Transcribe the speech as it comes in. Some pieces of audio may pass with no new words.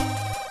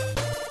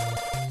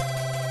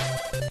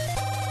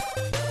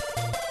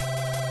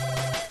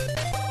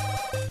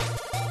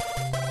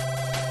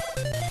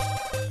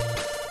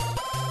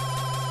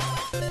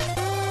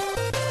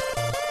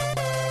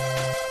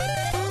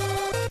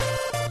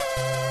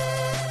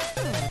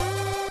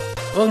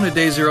Welcome to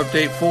Day Zero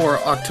Update for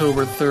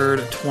October 3rd,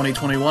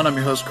 2021. I'm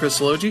your host,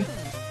 Chris Logi.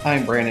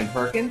 I'm Brandon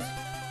Perkins.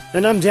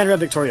 And I'm Dan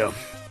Victorio.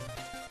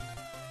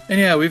 And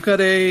yeah, we've got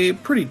a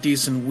pretty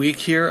decent week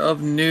here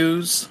of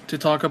news to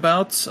talk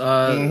about.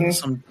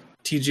 Some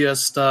TGS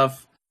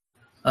stuff,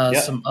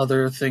 some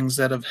other things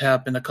that have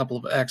happened, a couple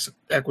of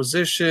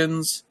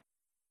acquisitions,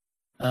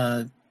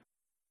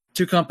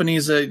 two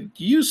companies that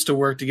used to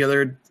work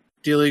together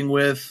dealing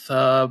with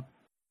the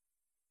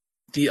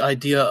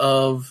idea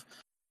of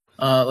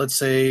let's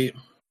say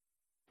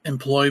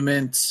employee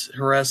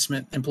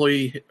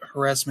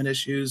harassment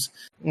issues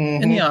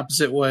in the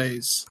opposite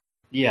ways.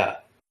 Yeah.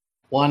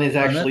 One is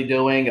actually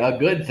doing a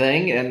good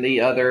thing, and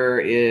the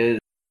other is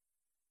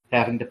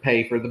having to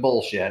pay for the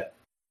bullshit.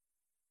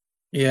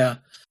 Yeah.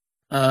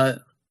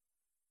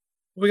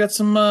 We got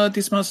some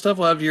decent amount of stuff.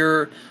 We'll have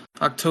your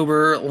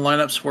October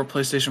lineups for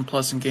PlayStation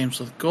Plus and Games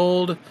with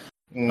Gold,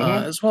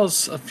 as well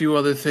as a few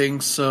other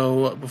things.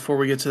 So before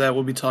we get to that,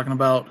 we'll be talking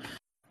about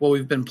what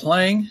we've been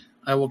playing.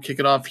 I will kick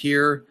it off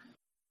here.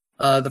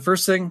 The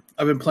first thing,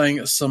 I've been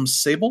playing some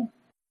Sable.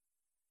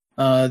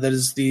 That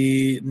is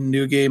the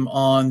new game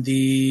on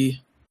the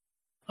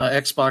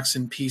Xbox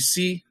and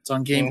PC. It's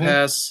on Game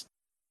Pass.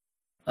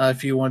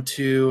 If you want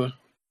to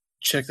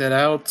check that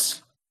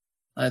out.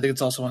 I think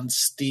it's also on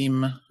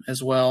Steam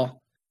as well.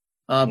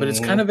 But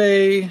it's kind of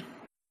an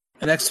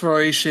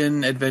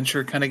exploration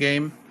adventure kind of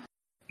game.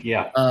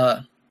 Yeah.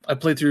 I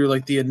played through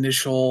like the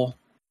initial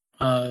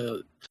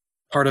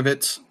part of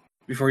it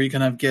before you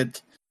kind of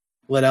get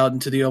let out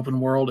into the open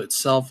world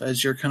itself,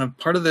 as you're kind of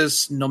part of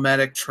this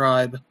nomadic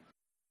tribe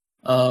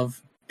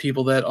of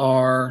people that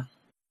are,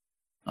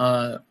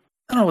 I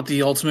don't know what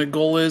the ultimate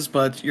goal is,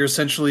 but you're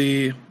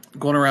essentially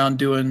going around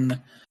doing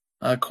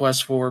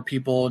quests for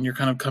people, and you're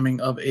kind of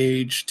coming of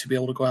age to be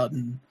able to go out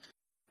and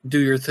do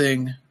your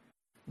thing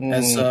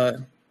as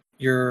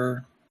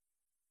your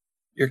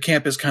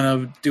camp is kind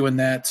of doing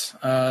that,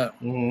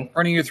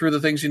 running you through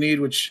the things you need,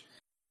 which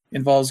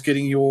involves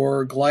getting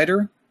your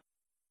glider.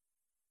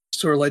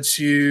 So it lets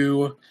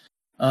you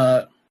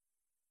get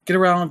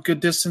around good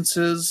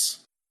distances,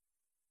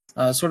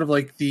 sort of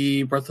like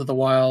the Breath of the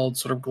Wild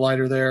sort of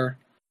glider there,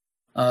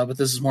 but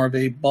this is more of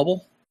a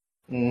bubble.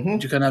 You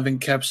kind of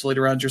encapsulate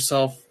around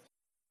yourself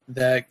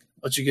that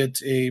lets you get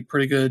a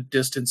pretty good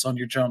distance on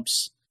your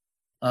jumps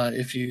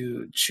if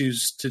you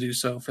choose to do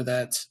so for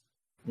that.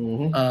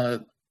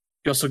 You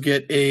also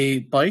get a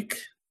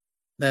bike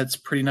that's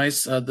pretty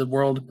nice. The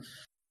world,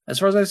 as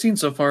far as I've seen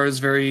so far, is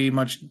very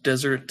much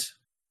desert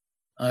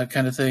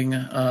kind of thing.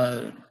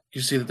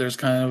 You see that there's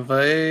kind of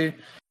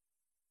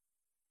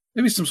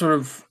maybe some sort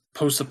of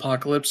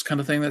post-apocalypse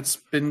kind of thing that's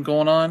been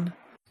going on.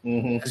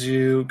 As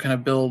you kind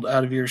of build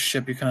out of your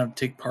ship, you kind of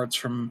take parts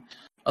from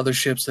other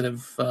ships that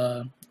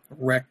have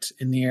wrecked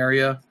in the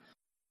area,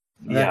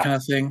 that kind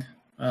of thing,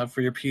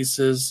 for your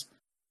pieces.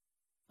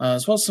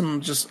 As well as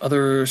some just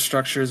other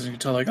structures, and you can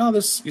tell, like, oh,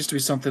 this used to be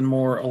something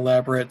more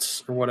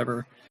elaborate or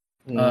whatever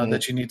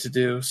that you need to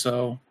do.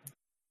 So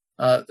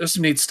there's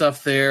some neat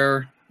stuff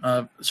there.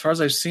 As far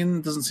as I've seen,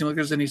 it doesn't seem like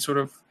there's any sort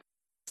of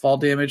fall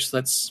damage. So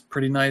that's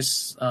pretty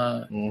nice.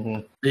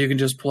 You can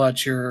just pull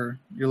out your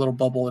little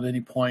bubble at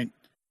any point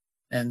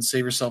and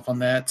save yourself on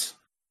that.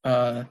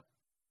 The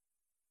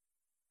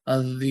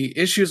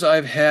issues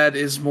I've had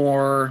is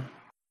more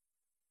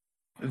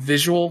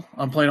visual.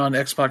 I'm playing on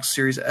Xbox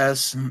Series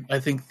S, and I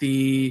think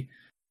the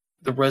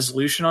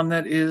resolution on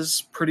that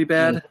is pretty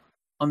bad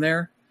on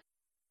there,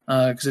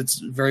 because it's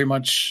very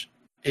much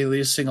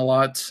aliasing a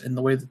lot, and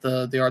the way that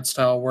the art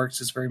style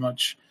works is very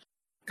much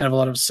kind of a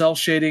lot of cell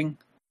shading,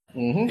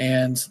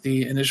 and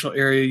the initial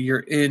area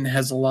you're in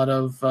has a lot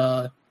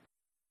of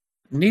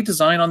neat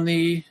design on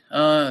the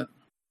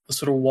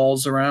sort of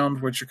walls around,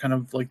 which are kind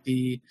of like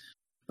the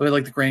way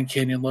like the Grand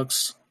Canyon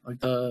looks, like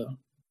the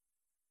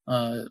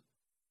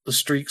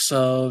streaks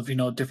of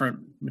different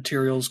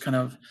materials kind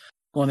of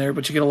going there,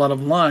 but you get a lot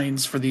of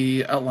lines for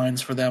the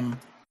outlines for them,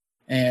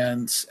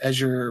 and as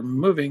you're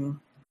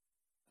moving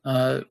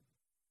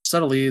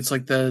subtly, it's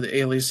like the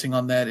aliasing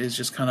on that is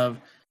just kind of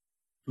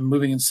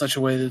moving in such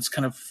a way that it's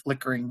kind of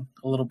flickering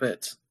a little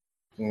bit.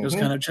 It was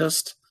kind of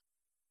just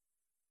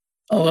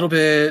a little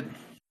bit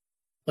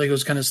like it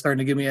was kind of starting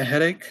to give me a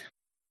headache.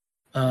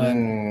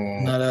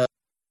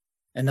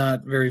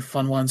 Not very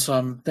fun one. So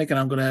I'm thinking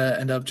I'm going to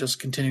end up just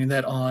continuing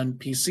that on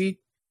PC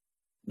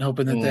and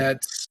hoping that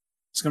that's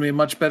going to be a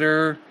much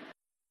better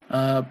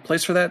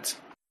place for that.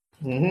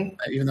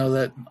 Even though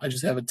that I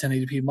just have a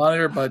 1080p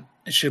monitor, but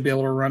I should be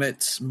able to run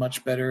it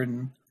much better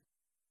and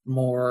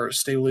more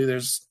stably. There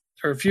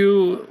are a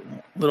few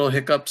little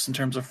hiccups in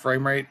terms of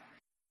frame rate,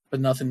 but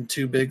nothing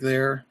too big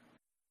there.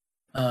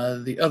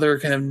 The other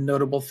kind of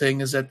notable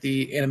thing is that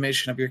the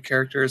animation of your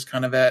character is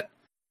kind of at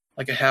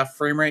like a half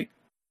frame rate.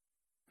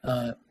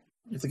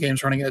 If the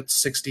game's running at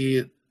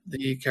 60,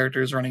 the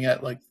character is running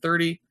at like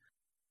 30,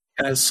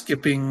 kind of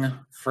skipping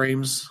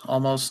frames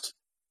almost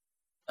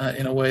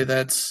in a way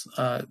that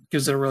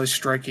gives it a really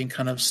striking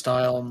kind of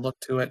style and look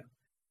to it.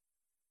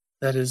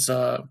 That is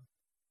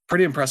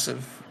pretty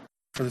impressive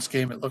for this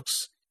game. It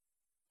looks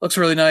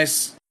really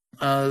nice.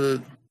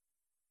 the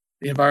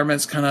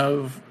environments kind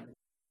of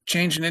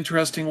change in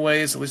interesting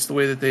ways, at least the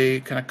way that they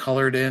kind of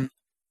colored in.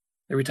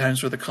 Every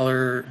times where the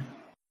color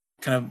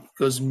kind of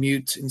goes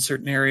mute in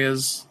certain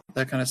areas,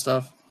 that kind of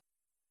stuff.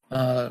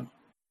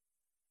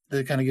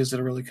 It kind of gives it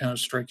a really kind of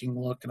striking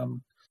look, and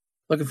I'm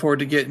looking forward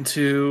to getting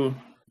to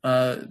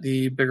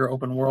the bigger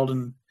open world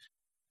and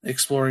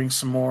exploring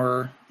some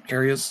more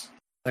areas,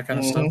 that kind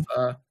of stuff.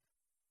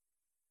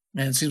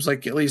 And it seems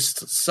like at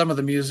least some of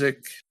the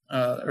music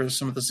or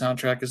some of the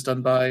soundtrack is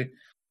done by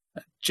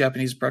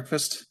Japanese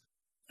Breakfast,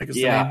 I think is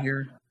the name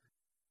here.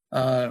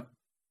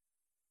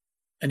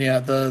 And yeah,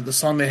 the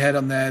song they had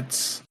on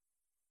that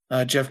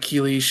Jeff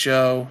Keighley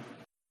show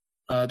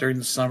during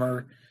the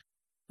summer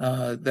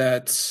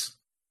that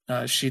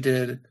she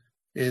did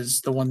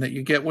is the one that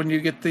you get when you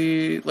get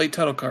the late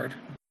title card,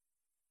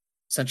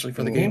 essentially,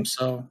 for the game.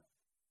 So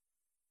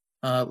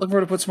looking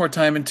forward to put some more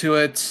time into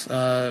it.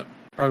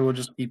 Probably will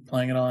just keep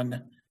playing it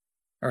on,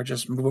 or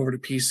just move over to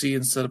PC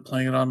instead of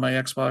playing it on my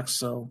Xbox.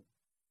 So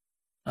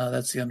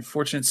that's the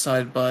unfortunate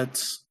side,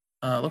 but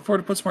look forward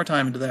to put some more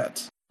time into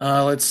that.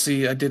 Let's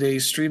see. I did a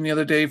stream the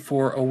other day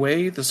for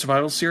Away, the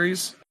survival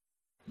series,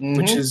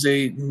 which is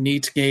a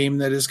neat game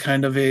that is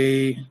kind of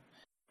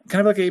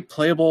like a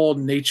playable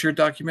nature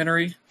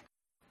documentary,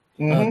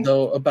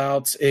 though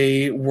about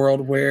a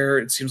world where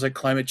it seems like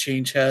climate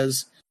change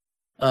has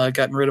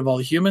gotten rid of all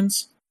the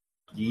humans.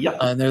 Yep.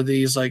 And there are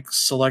these like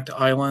select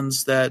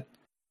islands that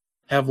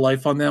have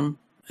life on them,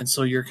 and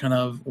so you're kind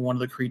of one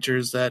of the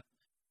creatures that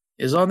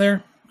is on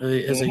there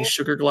as a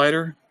sugar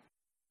glider.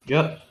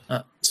 Yep.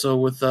 So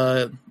with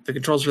the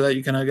controls for that,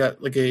 you kind of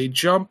got like a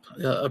jump,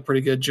 a pretty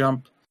good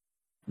jump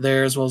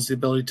there, as well as the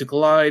ability to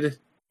glide.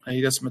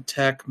 You got some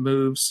attack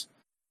moves,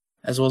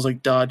 as well as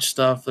like dodge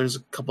stuff. There's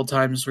a couple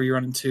times where you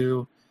run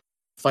into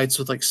fights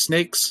with like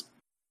snakes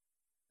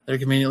that are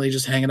conveniently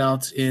just hanging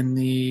out in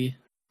the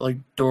like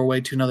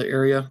doorway to another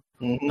area.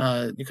 You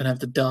kind of have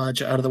to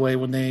dodge out of the way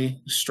when they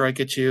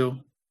strike at you,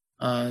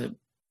 and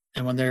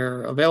when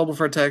they're available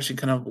for attacks, you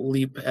kind of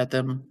leap at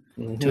them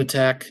to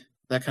attack,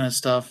 that kind of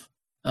stuff.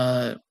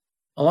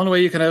 Along the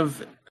way, you kind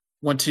of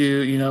want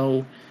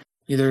to,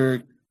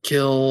 either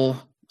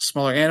kill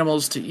smaller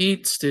animals to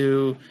eat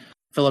to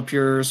fill up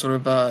your sort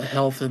of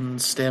health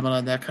and stamina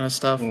and that kind of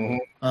stuff.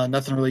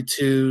 Nothing really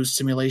too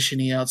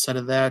simulation-y outside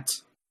of that.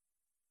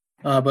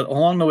 But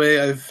along the way,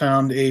 I've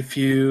found a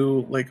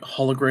few like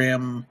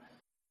hologram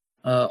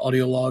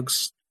audio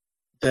logs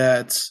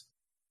that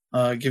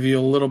give you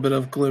a little bit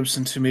of glimpse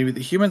into maybe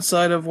the human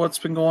side of what's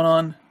been going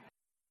on.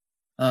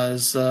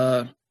 As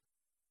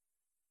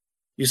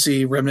you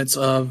see remnants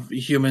of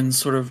humans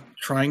sort of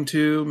trying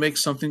to make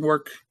something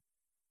work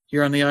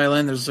here on the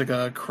island. There's like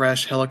a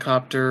crashed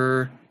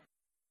helicopter,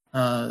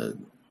 like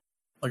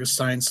a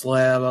science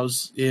lab I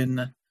was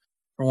in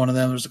for one of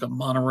them. There's like a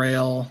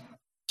monorail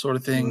sort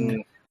of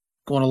thing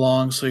going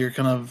along, so you're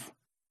kind of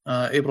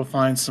able to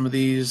find some of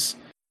these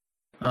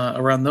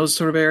around those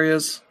sort of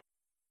areas.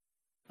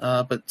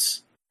 But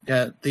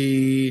yeah,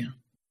 the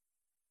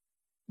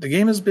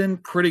game has been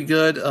pretty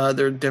good.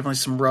 There are definitely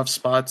some rough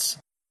spots.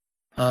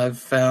 I've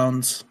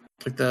found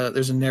like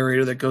there's a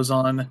narrator that goes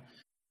on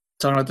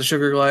talking about the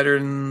sugar glider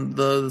and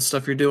the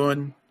stuff you're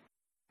doing.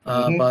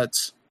 But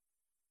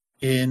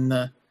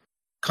in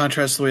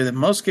contrast to the way that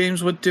most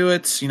games would do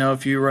it,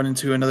 if you run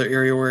into another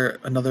area where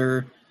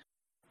another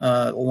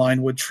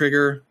line would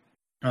trigger,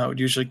 would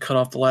usually cut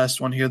off the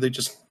last one. Here they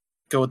just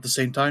go at the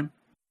same time.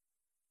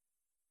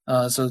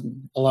 So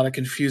a lot of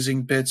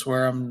confusing bits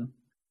where I'm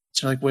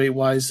like, wait,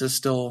 why is this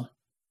still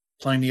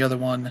playing the other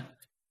one?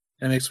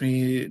 And it makes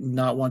me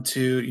not want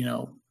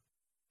to,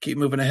 keep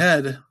moving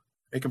ahead,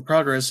 making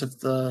progress if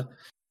the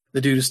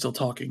dude is still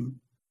talking.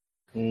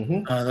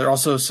 There are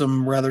also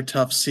some rather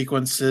tough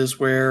sequences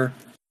where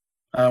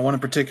one in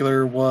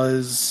particular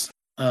was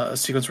a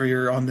sequence where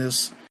you're on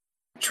this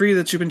tree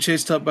that you've been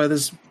chased up by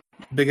this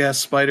big-ass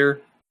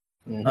spider,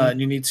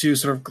 and you need to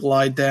sort of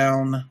glide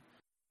down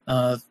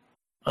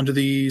under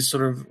these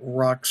sort of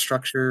rock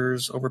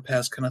structures,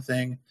 overpass kind of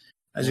thing,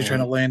 as you're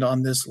trying to land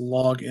on this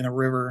log in a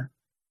river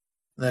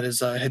that is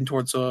heading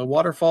towards a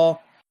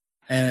waterfall,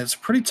 and it's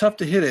pretty tough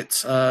to hit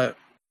it. I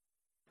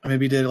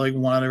maybe did it like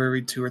one out of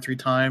every 2 or 3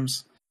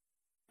 times.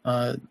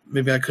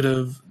 Maybe I could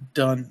have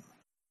done...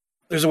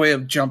 There's a way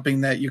of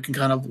jumping that you can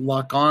kind of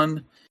lock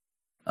on,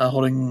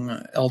 holding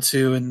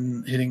L2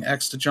 and hitting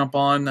X to jump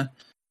on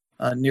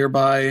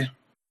nearby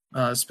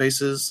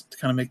spaces to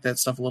kind of make that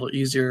stuff a little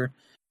easier.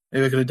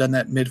 Maybe I could have done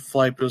that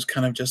mid-flight, but it was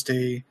kind of just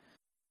a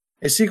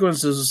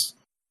sequence is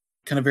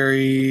kind of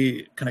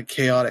very kind of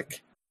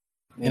chaotic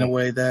in a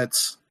way that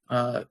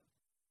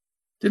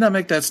did not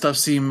make that stuff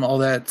seem all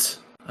that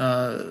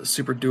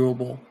super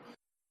doable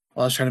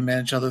while I was trying to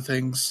manage other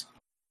things.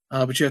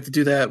 But you have to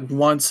do that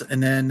once,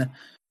 and then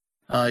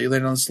you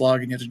land on this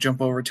log, and you have to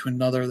jump over to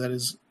another that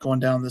is going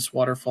down this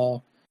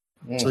waterfall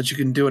so that you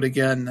can do it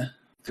again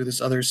through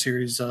this other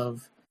series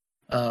of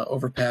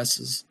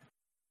overpasses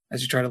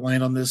as you try to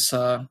land on this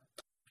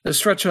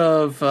stretch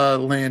of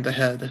land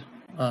ahead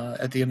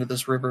at the end of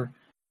this river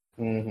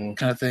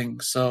kind of thing.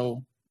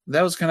 So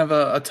that was kind of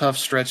a tough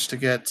stretch to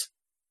get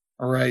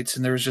right.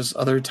 And there was just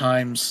other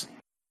times.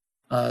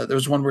 There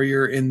was one where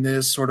you're in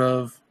this sort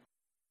of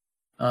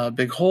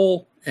big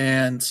hole,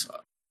 and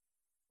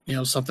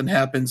something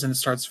happens and it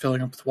starts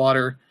filling up with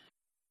water.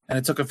 And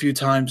it took a few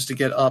times to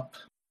get up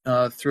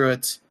through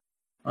it,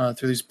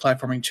 through these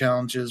platforming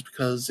challenges,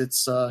 because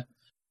it's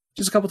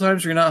just a couple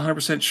times where you're not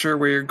 100% sure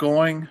where you're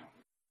going.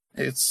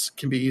 It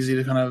can be easy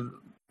to kind of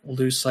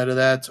lose sight of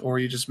that, or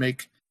you just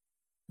make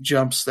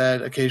jumps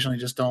that occasionally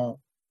just don't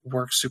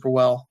work super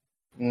well.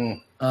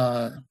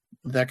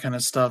 That kind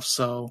of stuff.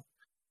 So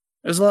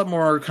there's a lot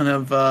more kind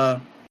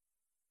of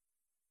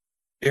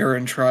error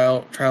and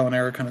trial and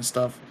error kind of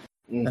stuff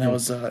than I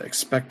was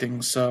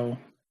expecting. So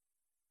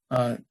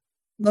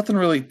nothing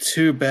really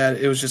too bad.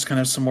 It was just kind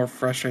of some more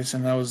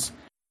frustration I was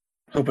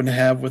hoping to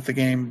have with the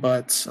game.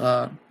 But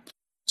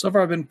so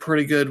far I've been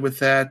pretty good with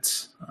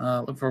that.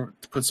 Look forward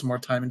to put some more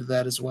time into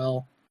that as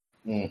well.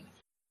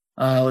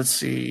 Let's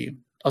see.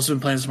 Also been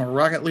playing some more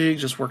Rocket League,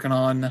 just working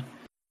on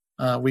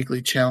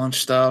weekly challenge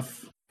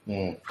stuff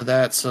for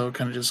that. So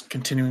kind of just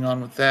continuing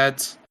on with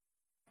that.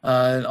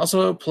 And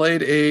also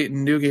played a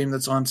new game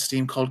that's on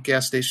Steam called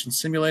Gas Station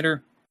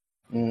Simulator,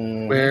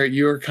 where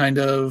you're kind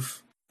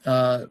of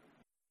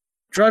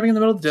driving in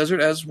the middle of the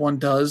desert, as one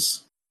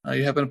does.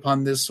 You happen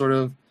upon this sort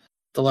of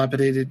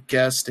dilapidated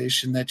gas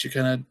station that you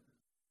kind of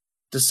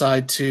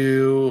decide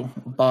to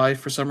buy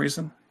for some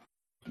reason.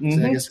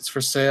 So I guess it's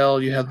for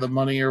sale. You have the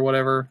money or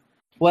whatever.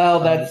 Well,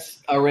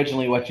 that's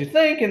originally what you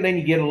think, and then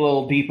you get a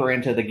little deeper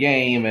into the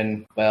game,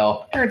 and,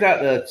 well, turns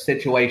out the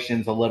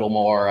situation's a little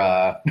more...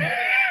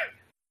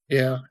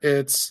 Yeah,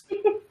 it's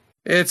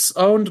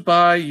owned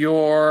by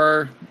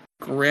your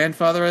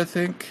grandfather, I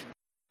think.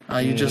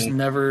 You just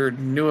never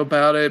knew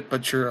about it,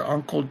 but your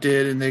uncle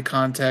did, and they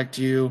contact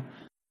you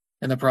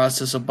in the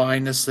process of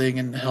buying this thing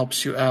and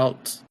helps you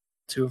out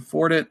to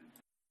afford it.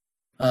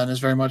 And it's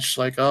very much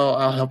like, oh,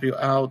 I'll help you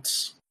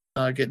out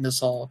getting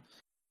this all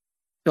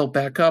built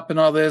back up and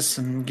all this,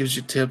 and gives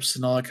you tips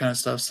and all that kind of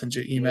stuff, sends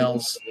you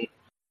emails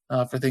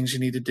for things you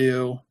need to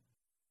do.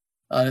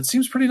 It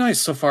seems pretty nice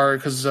so far,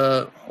 because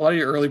a lot of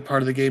your early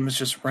part of the game is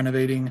just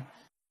renovating,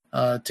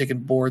 taking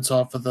boards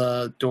off of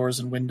the doors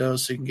and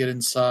windows so you can get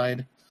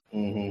inside,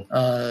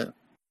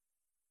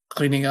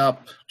 cleaning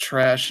up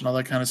trash and all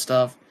that kind of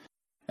stuff,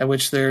 at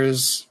which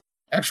there's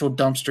actual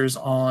dumpsters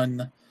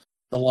on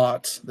the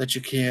lot that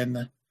you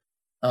can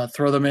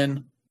throw them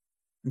in.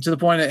 And to the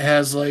point it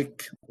has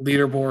like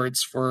leaderboards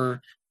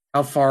for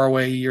how far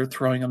away you're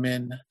throwing them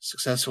in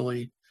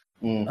successfully,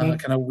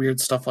 kind of weird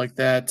stuff like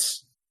that.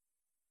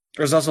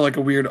 There's also like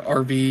a weird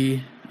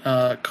RV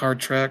car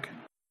track,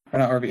 or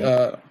not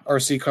RV,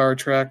 RC car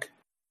track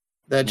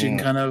that you can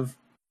kind of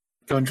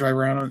go and drive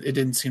around on. It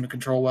didn't seem to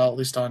control well, at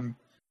least on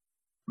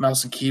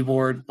mouse and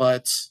keyboard.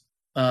 But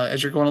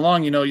as you're going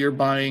along, you're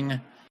buying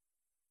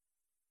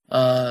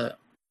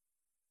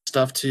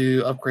stuff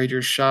to upgrade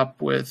your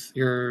shop with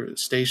your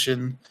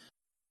station.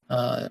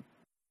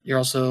 You're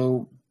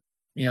also,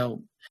 you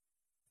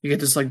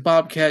get this like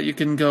Bobcat. You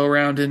can go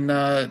around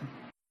and,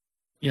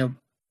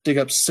 dig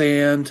up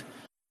sand,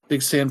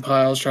 big sand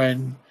piles, try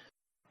and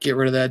get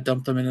rid of that,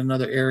 dump them in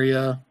another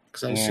area,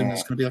 because I assume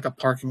there's going to be like a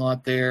parking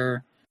lot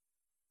there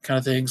kind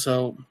of thing.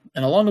 So,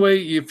 and along the way,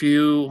 if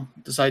you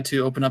decide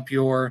to open up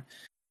your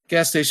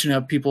gas station,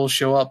 have people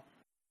show up,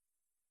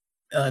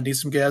 need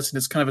some gas, and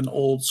it's kind of an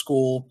old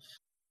school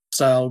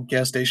style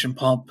gas station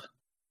pump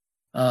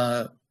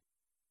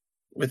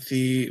with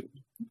the,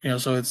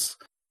 so it's,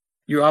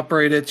 you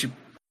operate it, you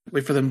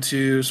wait for them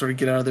to sort of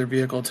get out of their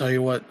vehicle, tell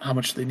you how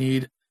much they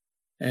need,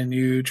 and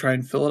you try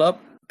and fill it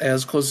up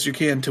as close as you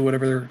can to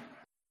whatever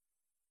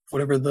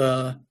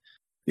the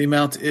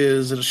amount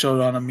is. It'll show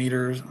it on a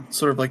meter,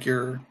 sort of like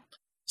your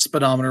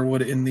speedometer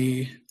would in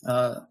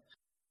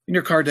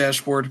your car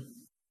dashboard.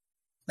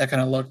 That kind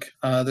of look.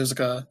 There's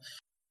like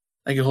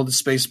I can hold the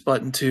space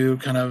button to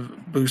kind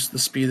of boost the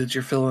speed that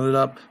you're filling it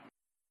up.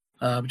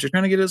 But you're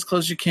trying to get as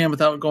close as you can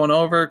without going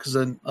over, because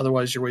then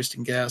otherwise you're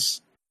wasting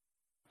gas.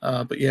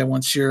 But yeah,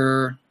 once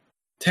your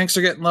tanks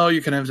are getting low,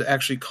 you can have to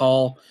actually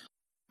call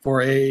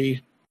for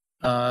a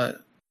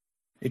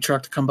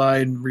truck to come by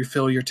and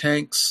refill your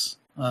tanks.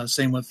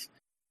 Same with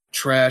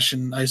trash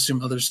and I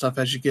assume other stuff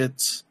as you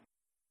get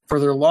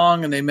further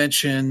along. And they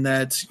mention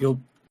that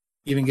you'll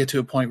even get to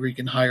a point where you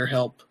can hire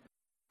help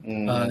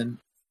and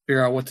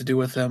figure out what to do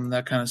with them,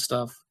 that kind of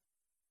stuff.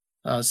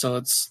 So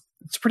it's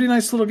a pretty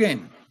nice little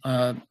game.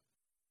 A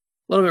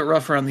little bit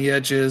rough around the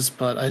edges,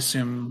 but I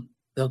assume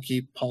they'll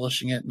keep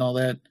polishing it and all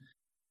that.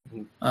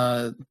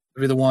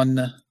 Maybe the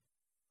one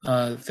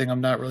thing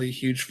I'm not really a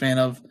huge fan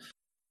of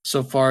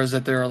so far is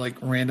that there are like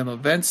random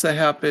events that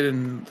happen,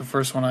 and the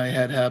first one I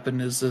had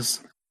happen is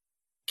this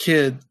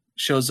kid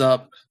shows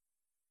up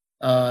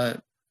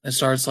and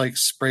starts like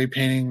spray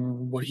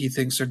painting what he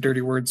thinks are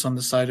dirty words on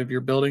the side of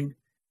your building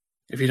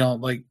if you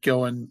don't like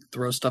go and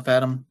throw stuff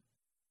at him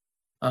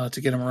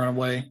to get him to run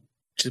away,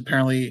 which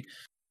apparently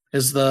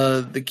is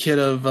the kid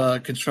of a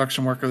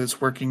construction worker that's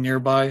working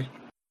nearby.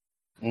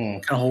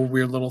 Kind of whole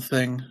weird little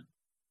thing.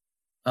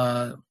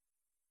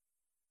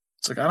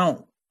 It's like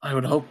I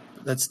would hope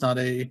that's not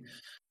a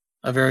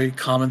very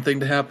common thing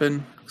to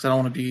happen, because I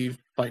don't want to be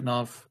fighting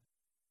off,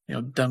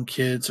 dumb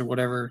kids or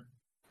whatever.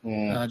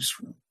 I just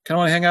kind of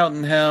want to hang out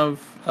and have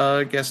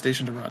a gas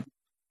station to run,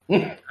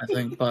 I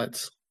think.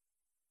 But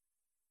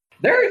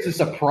there is a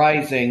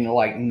surprising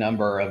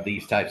number of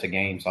these types of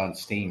games on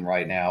Steam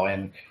right now,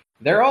 and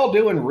they're all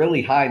doing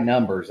really high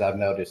numbers, I've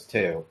noticed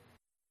too.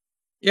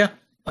 Yeah,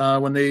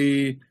 when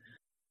they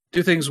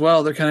do things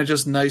well, they're kind of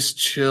just nice,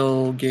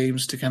 chill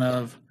games to kind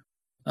of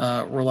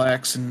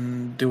relax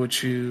and do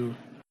what you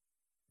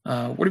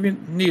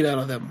need out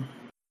of them.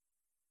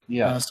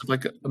 Yeah, stuff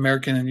like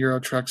American and Euro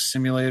Truck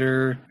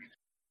Simulator,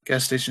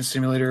 Gas Station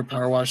Simulator,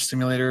 Power Wash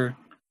Simulator.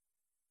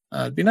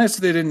 It'd be nice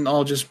if they didn't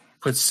all just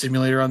put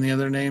simulator on the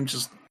other name,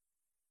 just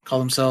call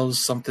themselves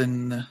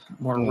something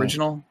more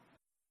original,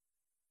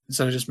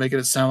 instead of just making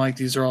it sound like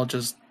these are all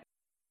just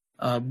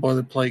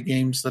boilerplate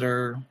games that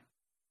are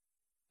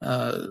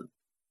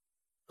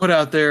put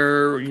out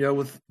there,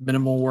 with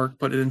minimal work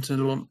put into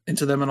them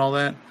and all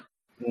that.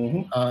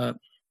 I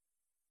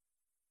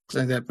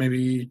think that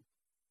maybe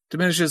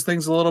diminishes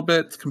things a little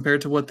bit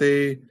compared to what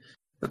the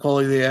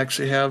quality they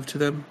actually have to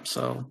them.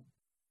 So,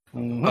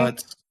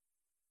 but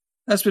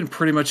that's been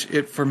pretty much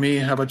it for me.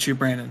 How about you,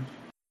 Brandon?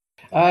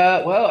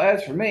 Well,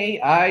 as for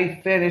me, I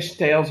finished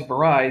Tales of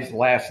Arise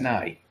last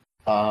night.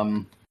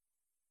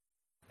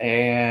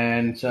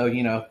 And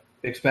so,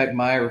 expect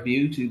my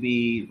review to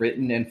be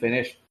written and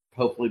finished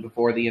hopefully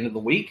before the end of the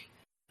week.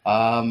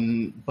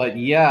 But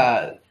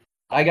yeah,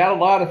 I got a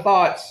lot of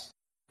thoughts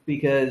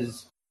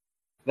because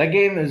that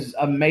game is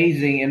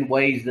amazing in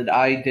ways that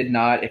I did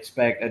not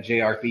expect a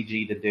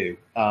JRPG to do.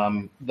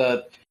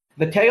 The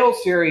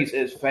Tales series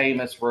is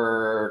famous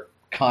for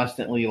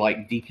constantly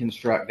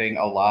deconstructing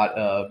a lot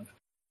of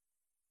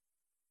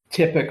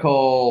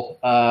typical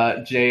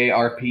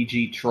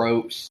JRPG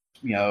tropes.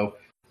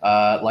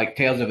 Like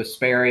Tales of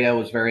Vesperia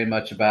was very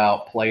much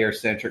about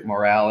player-centric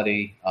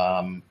morality.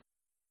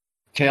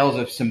 Tales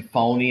of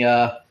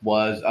Symphonia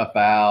was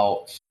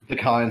about the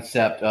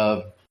concept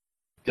of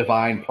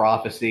divine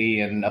prophecy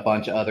and a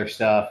bunch of other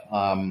stuff.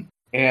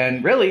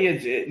 And really,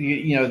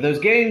 those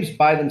games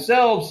by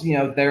themselves,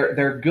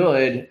 they're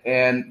good,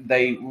 and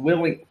they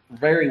really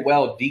very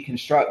well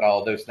deconstruct all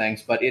of those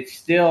things, but it's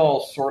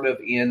still sort of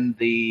in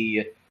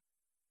the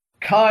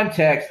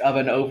context of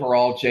an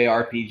overall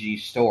JRPG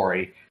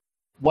story.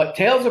 What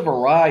Tales of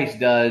Arise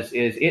does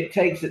is it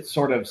takes its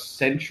sort of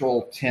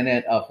central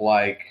tenet of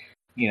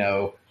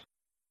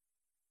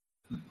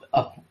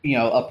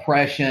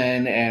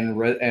oppression and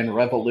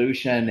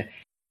revolution,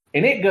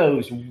 and it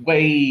goes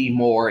way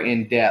more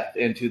in depth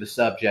into the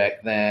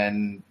subject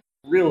than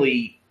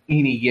really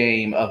any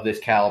game of this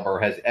caliber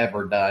has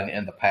ever done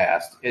in the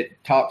past.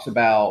 It talks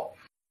about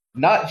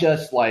not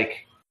just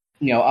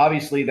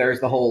obviously there's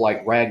the whole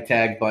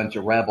ragtag bunch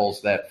of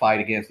rebels that fight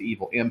against the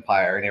evil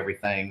empire and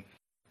everything,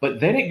 but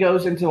then it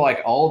goes into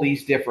all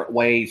these different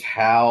ways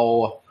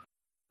how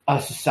a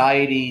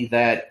society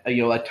that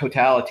a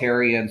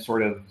totalitarian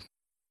sort of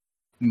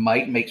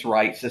might makes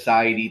right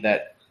society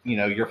that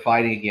you're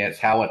fighting against,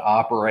 how it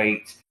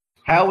operates,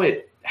 how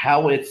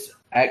it's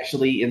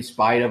actually, in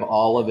spite of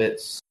all of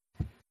its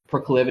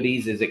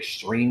proclivities, is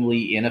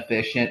extremely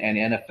inefficient and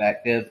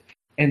ineffective.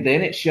 And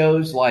then it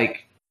shows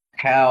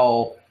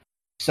how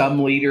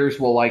some leaders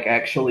will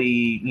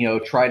actually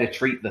try to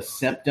treat the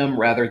symptom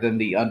rather than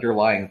the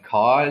underlying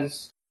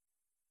cause.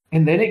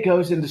 And then it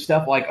goes into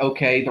stuff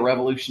okay, the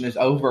revolution is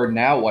over,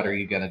 now what are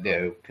you going to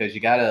do? Because you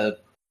got to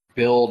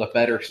build a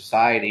better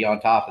society on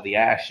top of the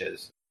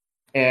ashes.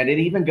 And it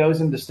even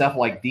goes into stuff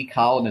like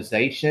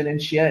decolonization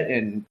and shit.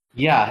 And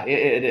yeah,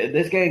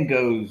 this game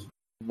goes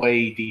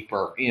way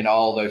deeper in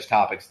all those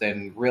topics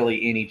than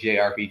really any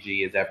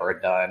JRPG has ever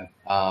done.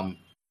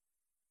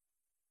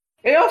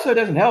 It also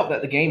doesn't help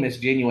that the game is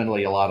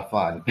genuinely a lot of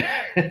fun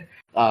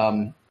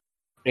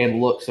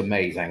and looks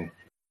amazing.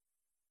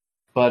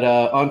 But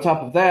on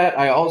top of that,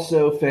 I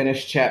also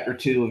finished Chapter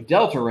 2 of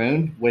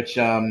Deltarune, which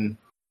that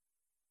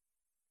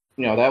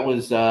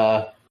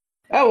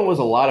one was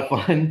a lot of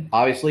fun.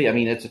 Obviously, I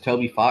mean, it's a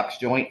Toby Fox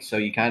joint, so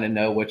you kind of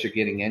know what you're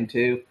getting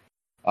into.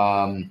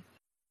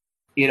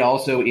 It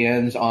also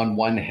ends on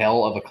one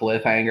hell of a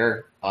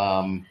cliffhanger,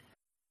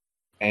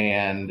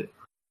 and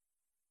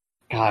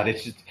God,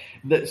 it's just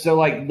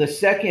the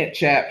second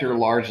chapter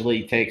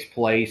largely takes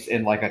place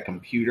in a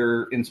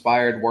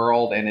computer-inspired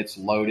world, and it's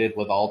loaded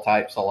with all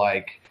types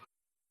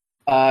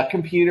of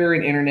computer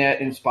and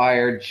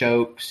internet-inspired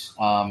jokes.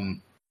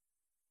 And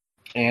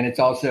it's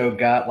also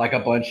got a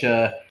bunch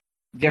of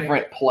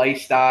different play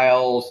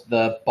styles.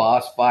 The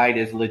boss fight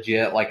is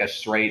legit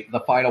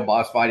the final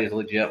boss fight is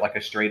legit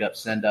a straight up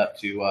send up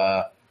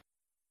to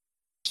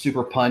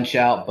Super Punch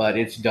Out, but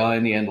it's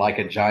done in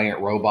a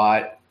giant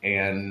robot.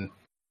 And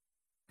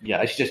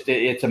yeah,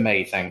 it's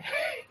amazing.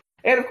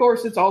 And of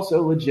course, it's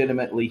also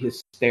legitimately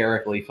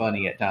hysterically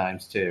funny at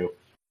times too,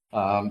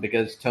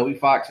 because Toby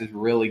Fox is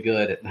really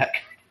good at that.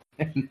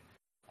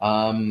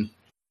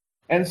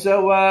 And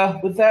so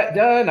with that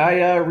done,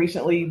 I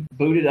recently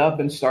booted up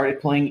and started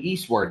playing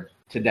Eastward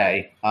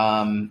today.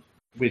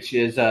 which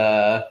is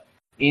a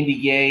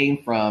indie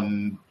game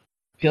from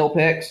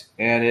PillPix,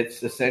 and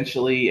it's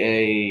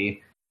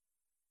essentially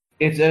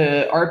it's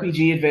a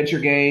RPG adventure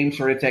game.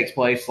 Sort of takes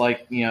place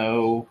like,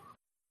 a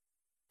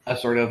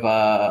sort of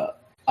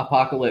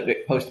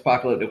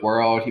post-apocalyptic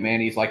world.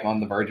 Humanity's like on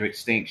the verge of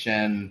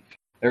extinction.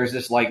 There's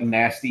this like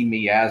nasty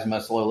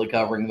miasma slowly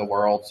covering the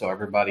world, so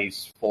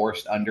everybody's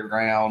forced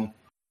underground.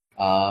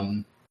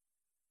 And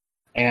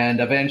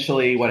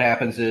eventually what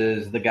happens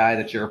is the guy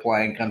that you're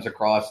playing comes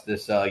across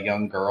this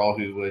young girl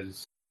who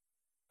was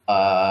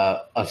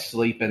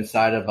asleep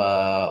inside of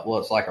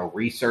it's like a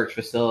research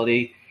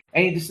facility.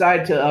 And he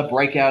decided to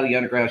break out of the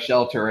underground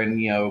shelter and,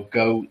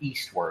 go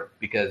eastward,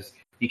 because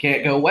you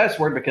can't go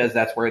westward because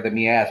that's where the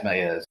miasma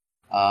is.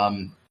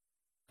 So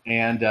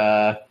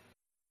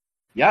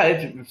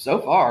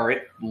far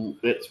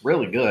it's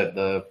really good.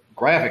 The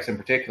graphics in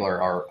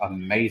particular are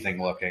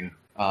amazing looking.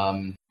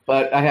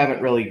 But I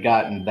haven't really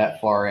gotten that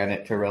far in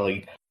it to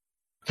really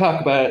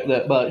talk about it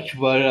that much.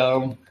 But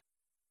other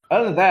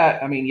than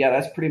that,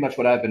 that's pretty much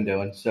what I've been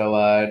doing.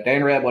 So,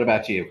 Dan Red, what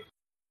about you?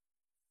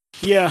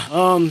 Yeah,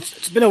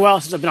 it's been a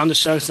while since I've been on the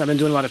show, since I've been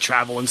doing a lot of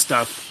travel and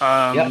stuff.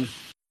 Yep.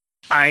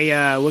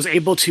 I was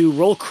able to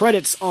roll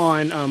credits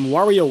on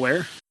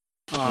WarioWare.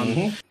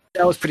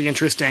 That was pretty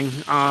interesting.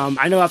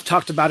 I know I've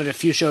talked about it a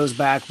few shows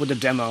back with the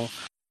demo.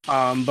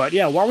 But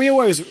yeah,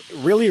 WarioWare is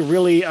really,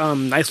 really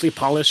nicely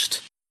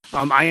polished.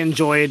 I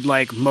enjoyed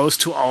like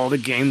most to all the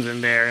games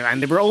in there,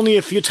 and there were only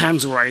a few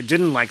times where I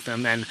didn't like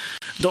them, and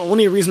the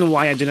only reason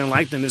why I didn't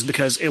like them is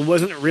because it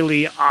wasn't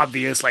really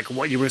obvious like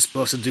what you were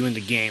supposed to do in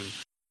the game.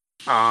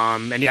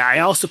 And yeah, I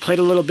also played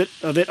a little bit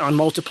of it on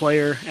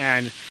multiplayer,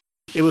 and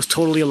it was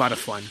totally a lot of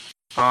fun.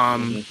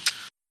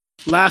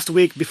 Last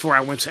week, before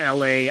I went to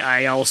LA,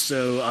 I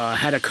also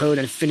had a code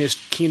and finished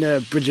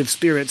Kena Bridge of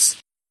Spirits,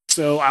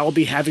 so I will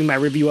be having my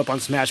review up on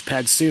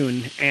Smashpad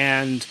soon,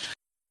 and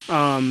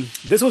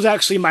this was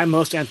actually my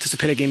most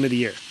anticipated game of the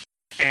year.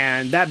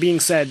 And that being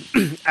said,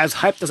 as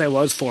hyped as I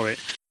was for it,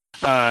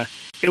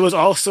 it was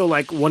also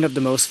like one of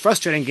the most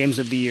frustrating games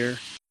of the year.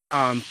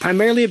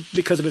 Primarily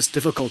because of its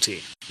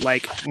difficulty.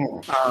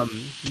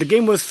 The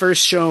game was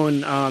first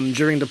shown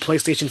during the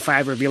PlayStation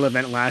 5 reveal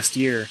event last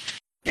year.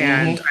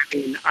 And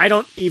I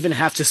don't even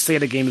have to say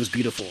the game is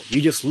beautiful.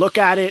 You just look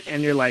at it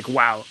and you're like,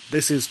 wow,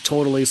 this is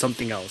totally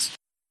something else.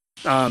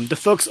 The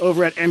folks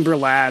over at Ember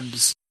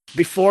Labs,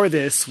 before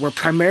this, were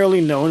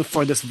primarily known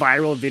for this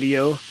viral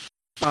video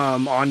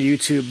on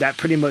YouTube that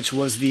pretty much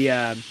was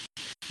the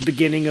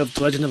beginning of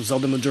The Legend of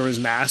Zelda Majora's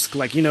Mask.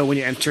 Like, when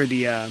you enter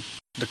the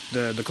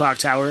clock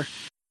tower,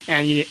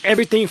 and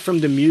everything from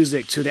the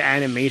music to the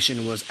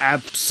animation was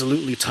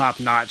absolutely top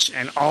notch,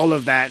 and all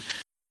of that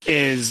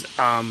is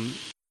a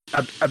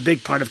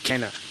big part of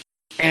Kena.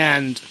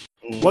 And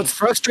what's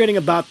frustrating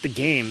about the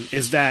game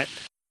is that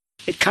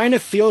it kind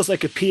of feels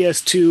like a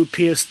PS2,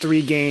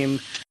 PS3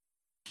 game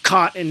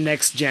caught in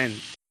next gen.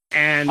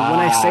 And when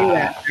I say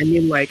that, I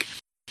mean like,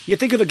 you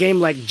think of a game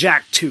like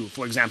Jak 2,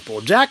 for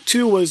example. Jak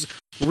 2 was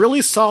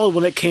really solid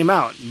when it came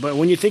out, but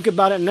when you think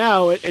about it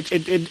now, it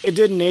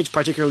didn't age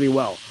particularly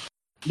well.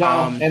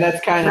 No, and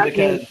that's kind of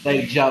because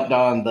they jumped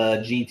on the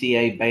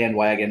GTA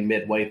bandwagon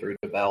midway through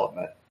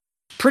development.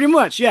 Pretty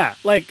much, yeah.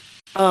 Like,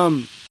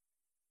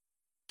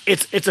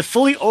 it's a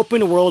fully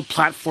open world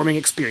platforming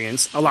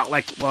experience, a lot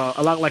like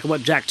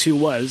what Jak 2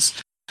 was.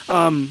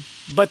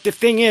 But the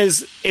thing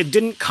is, it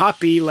didn't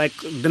copy like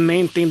the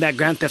main thing that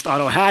Grand Theft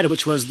Auto had,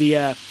 which was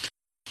the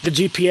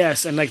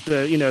GPS and like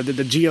the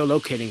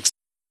geolocating.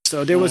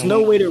 So there was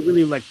no way to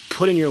really like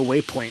put in your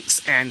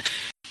waypoints. And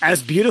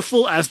as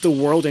beautiful as the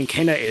world in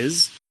Kena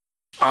is,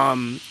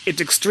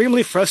 it's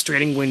extremely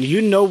frustrating when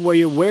you know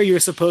where you're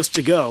supposed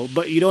to go,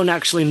 but you don't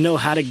actually know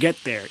how to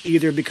get there.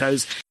 Either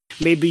because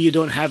maybe you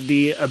don't have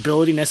the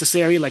ability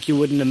necessary, like you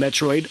would in a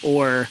Metroid,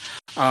 or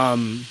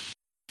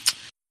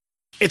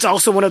it's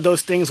also one of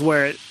those things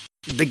where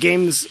the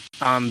game's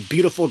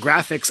beautiful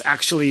graphics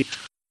actually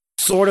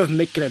sort of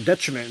make it a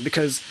detriment,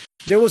 because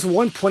there was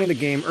one point in the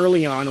game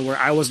early on where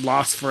I was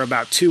lost for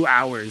about 2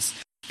 hours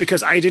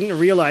because I didn't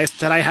realize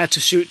that I had to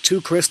shoot 2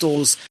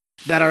 crystals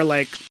that are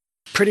like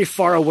pretty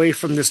far away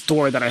from this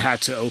door that I had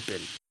to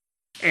open.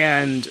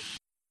 And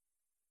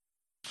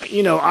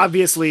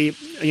obviously,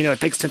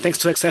 thanks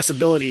to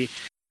accessibility,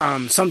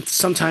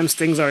 sometimes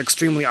things are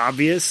extremely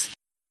obvious.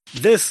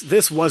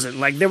 This wasn't.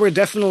 Like there was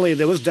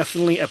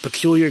definitely a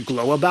peculiar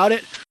glow about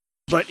it,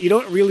 but you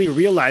don't really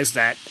realize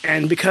that.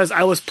 And because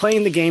I was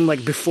playing the game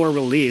like before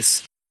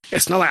release,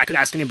 it's not like I could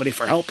ask anybody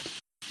for help.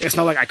 It's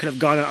not like I could have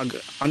gone on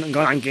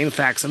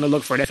GameFAQs and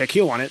look for an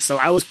FAQ on it. So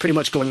I was pretty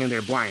much going in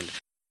there blind.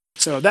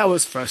 So that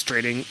was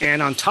frustrating.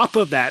 And on top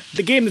of that,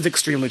 the game is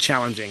extremely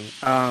challenging.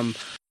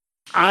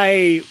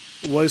 I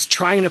was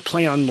trying to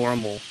play on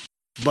normal,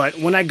 but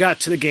when I got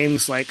to the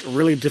game's like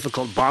really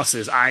difficult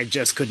bosses, I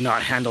just could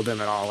not handle them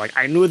at all. Like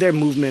I knew their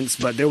movements,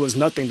 but there was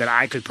nothing that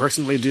I could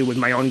personally do with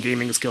my own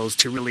gaming skills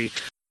to really,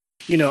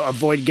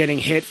 avoid getting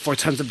hit for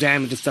tons of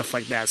damage and stuff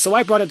like that. So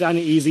I brought it down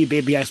to easy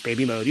baby ass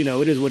baby mode.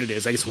 It is what it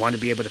is. I just wanted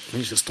to be able to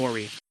finish the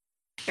story.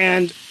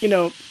 And,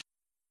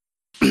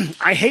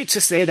 I hate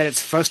to say that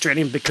it's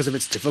frustrating because of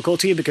its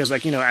difficulty, because,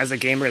 like, as a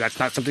gamer, that's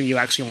not something you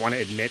actually want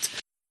to admit.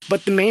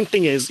 But the main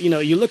thing is,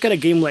 you look at a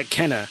game like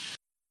Kenna,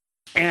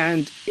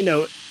 and,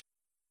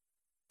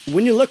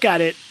 when you look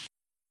at it,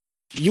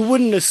 you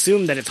wouldn't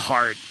assume that it's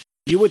hard.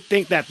 You would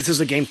think that this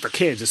is a game for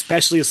kids,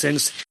 especially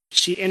since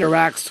she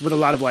interacts with a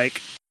lot of,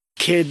 like,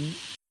 kid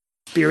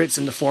spirits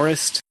in the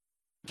forest.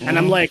 And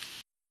I'm like,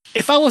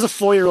 if I was a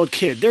 4-year-old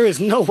kid, there is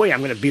no way I'm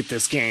going to beat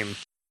this game.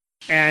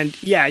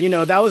 And yeah,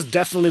 that was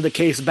definitely the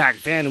case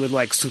back then with,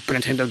 like, Super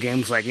Nintendo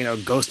games like,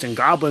 Ghosts and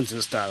Goblins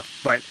and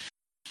stuff. But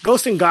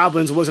Ghosts and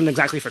Goblins wasn't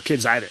exactly for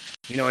kids either.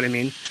 You know what I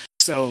mean?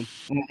 So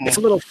it's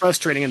a little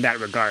frustrating in that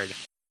regard.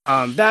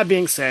 That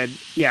being said,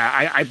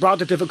 yeah, I brought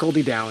the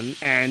difficulty down,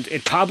 and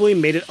it probably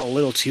made it a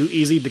little too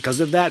easy because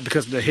of that,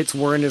 because the hits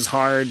weren't as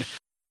hard,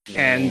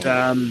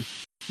 and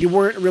you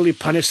weren't really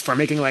punished for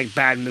making, like,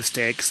 bad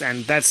mistakes,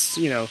 and that's,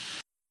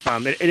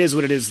 it is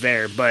what it is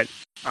there. But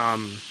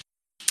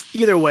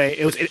either way,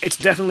 it's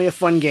definitely a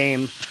fun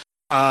game.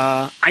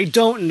 I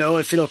don't know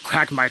if it'll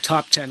crack my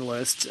top 10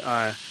 list,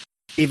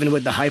 even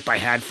with the hype I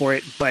had for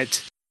it,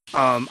 but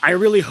I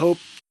really hope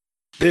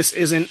this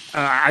isn't.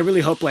 I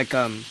really hope, like,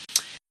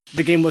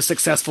 the game was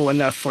successful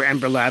enough for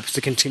Ember Labs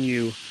to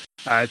continue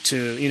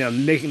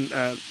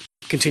to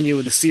continue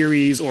with the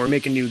series or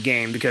make a new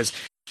game, because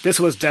this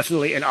was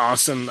definitely an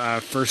awesome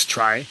first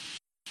try.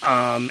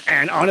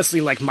 And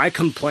honestly, like, my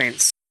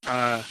complaints,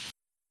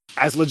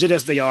 as legit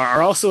as they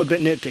are also a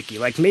bit nitpicky.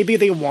 Like, maybe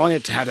they wanted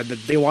it to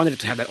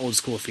have that old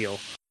school feel.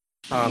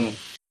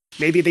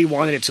 Maybe they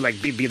wanted it to,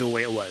 like, be the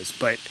way it was,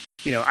 but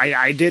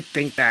I did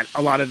think that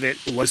a lot of it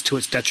was to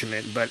its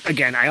detriment. But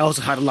again, I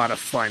also had a lot of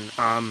fun.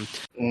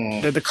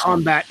 The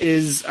combat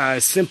is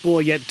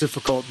simple yet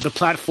difficult. The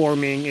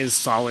platforming is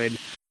solid.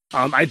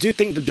 I do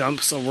think the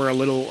jumps were a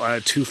little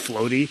too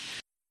floaty,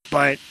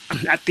 but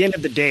at the end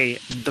of the day,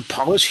 the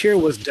polish here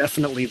was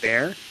definitely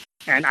there,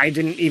 and I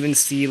didn't even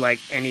see, like,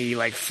 any,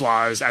 like,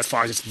 flaws as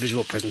far as its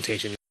visual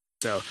presentation.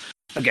 So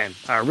again,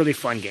 a really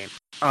fun game.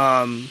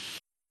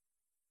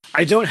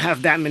 I don't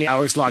have that many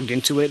hours logged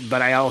into it,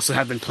 but I also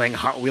have been playing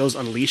Hot Wheels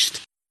Unleashed,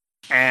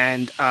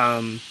 and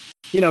kind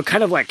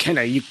of like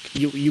Kenna, you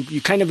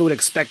kind of would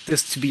expect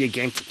this to be a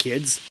game for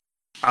kids,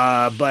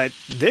 but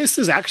this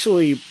is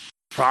actually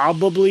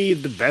probably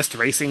the best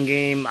racing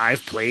game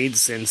I've played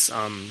since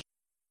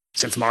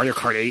Mario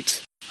Kart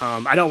 8.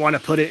 I don't want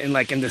to put it in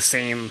the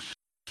same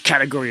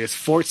category as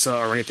Forza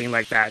or anything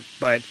like that,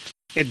 but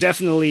it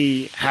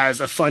definitely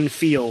has a fun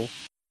feel.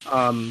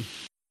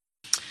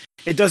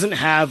 It doesn't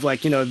have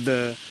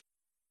the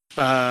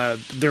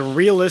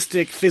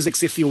realistic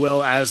physics, if you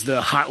will, as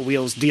the Hot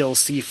Wheels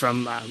DLC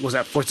from was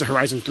that Forza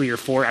Horizon 3 or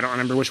 4? I don't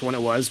remember which one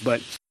it was,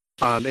 but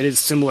it is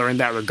similar in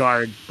that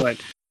regard. But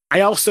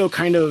I also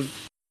kind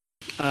of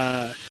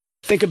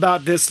think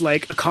about this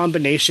like a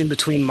combination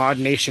between Mod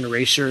Nation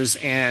Racers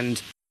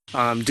and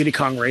Diddy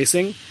Kong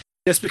Racing,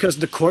 just because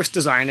the course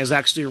design is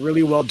actually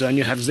really well done.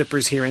 You have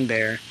zippers here and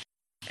there,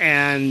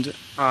 and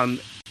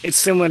it's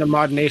similar to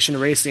Mod Nation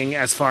Racing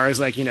as far as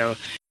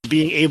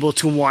being able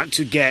to want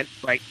to get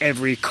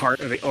every cart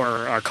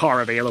or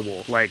car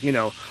available.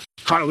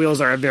 Hot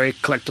Wheels are a very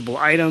collectible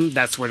item.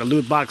 That's where the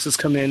loot boxes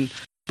come in.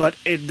 But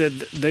the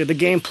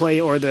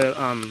gameplay or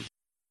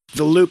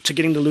the loop to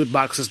getting the loot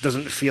boxes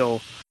doesn't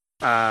feel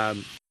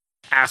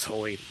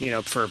assholey,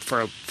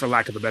 for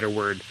lack of a better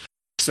word.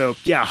 So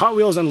yeah, Hot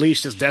Wheels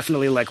Unleashed is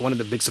definitely one of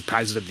the big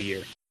surprises of the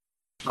year.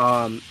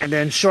 And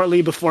then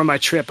shortly before my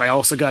trip, I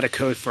also got a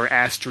code for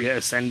Astria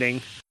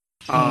Ascending.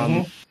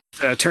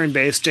 A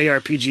turn-based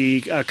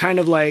JRPG, kind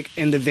of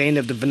in the vein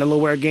of the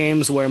Vanillaware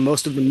games, where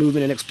most of the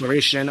movement and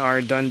exploration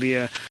are done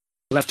via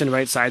left and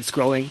right side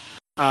scrolling.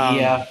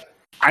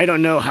 I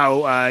don't know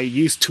how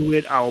used to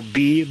it I'll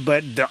be,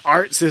 but the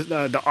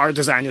art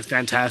design is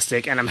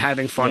fantastic, and I'm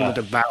having fun with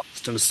the battle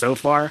system so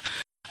far.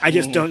 I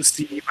just don't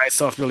see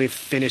myself really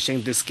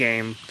finishing this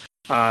game.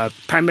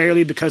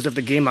 Primarily because of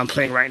the game I'm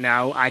playing right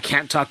now. I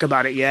can't talk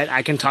about it yet.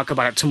 I can talk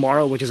about it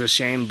tomorrow, which is a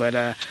shame, but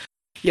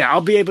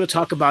I'll be able to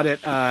talk about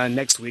it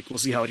next week. We'll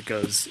see how it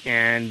goes.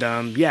 And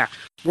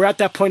we're at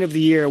that point of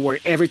the year where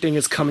everything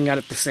is coming out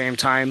at the same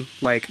time.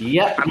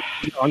 I'm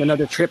on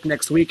another trip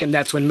next week, and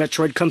that's when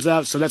Metroid comes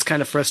out, so that's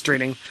kind of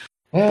frustrating.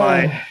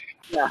 But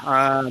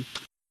I'm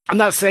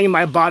not saying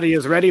my body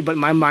is ready, but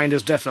my mind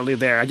is definitely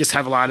there. I just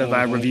have a lot of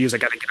reviews I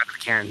gotta get out of the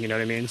can, you know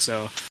what I mean?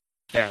 So,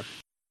 yeah.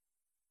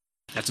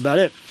 That's about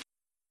it.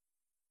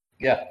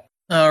 Yeah.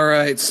 All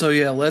right. So,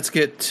 let's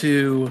get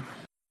to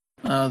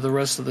the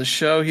rest of the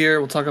show here.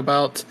 We'll talk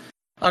about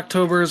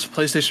October's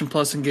PlayStation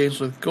Plus and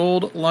Games with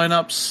Gold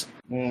lineups.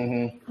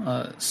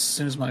 As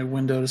soon as my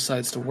window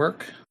decides to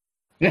work.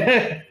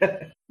 Why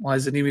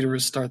does it need me to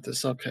restart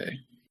this? Okay.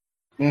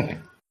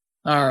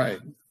 All right.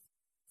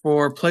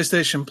 For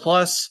PlayStation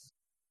Plus,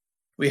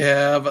 we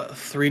have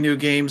 3 new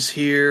games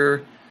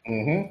here.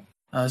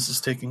 This is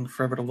taking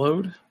forever to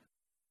load.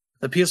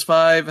 The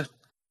PS5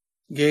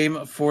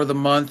 game for the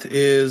month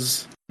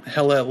is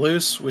Hell Let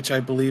Loose, which I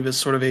believe is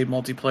sort of a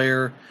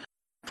multiplayer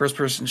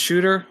first-person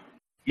shooter.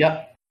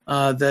 Yep.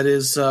 That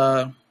is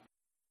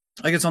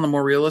I guess on the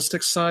more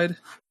realistic side.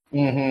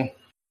 Mm-hmm.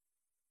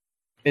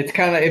 It's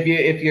kind of if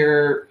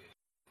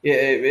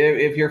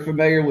you're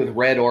familiar with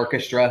Red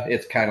Orchestra,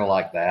 it's kind of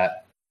like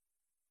that.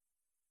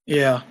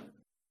 Yeah.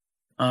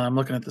 I'm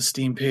looking at the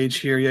Steam page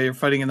here. Yeah, you're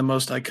fighting in the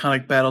most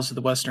iconic battles of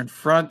the Western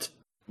Front.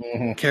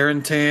 Mm-hmm.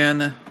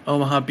 Carentan,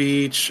 Omaha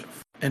Beach,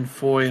 and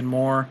Foy, and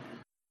more.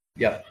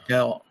 Yep.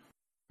 Yeah,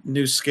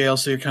 new scale.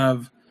 So you're kind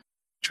of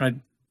trying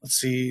to, let's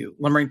see,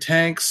 limbering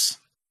tanks,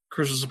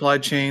 crucial supply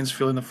chains,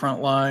 fueling the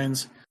front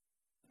lines.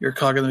 You're a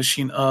cog in the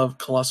machine of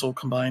colossal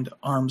combined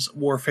arms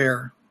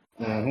warfare.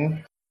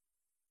 Mm-hmm.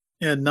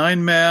 Yeah,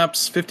 9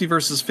 maps, 50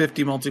 versus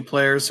 50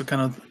 multiplayer. So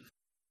kind of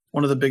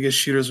one of the biggest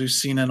shooters we've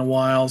seen in a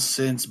while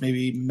since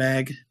maybe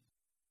Mag.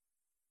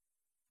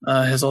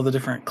 Has all the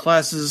different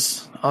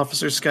classes: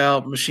 officer,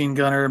 scout, machine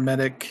gunner,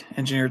 medic,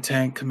 engineer,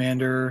 tank,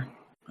 commander,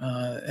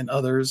 and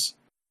others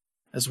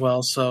as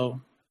well.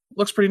 So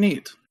looks pretty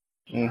neat.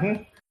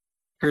 Mm-hmm.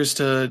 Here's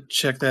to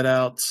check that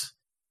out.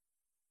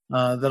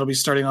 That'll be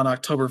starting on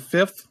October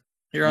 5th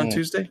here on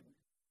Tuesday.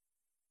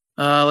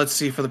 Let's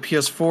see, for the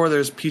PS4,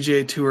 there's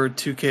PGA Tour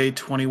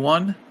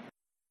 2K21.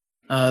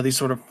 The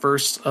sort of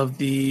first of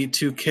the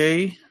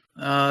 2K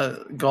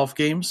golf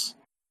games.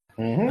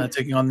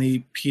 Taking on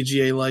the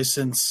PGA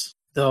license,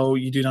 though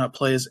you do not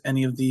play as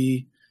any of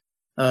the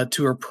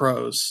tour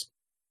pros.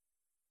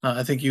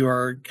 I think you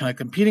are kind of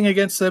competing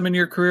against them in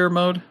your career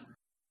mode,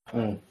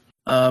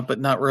 but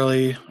not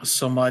really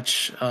so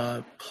much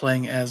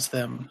playing as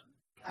them.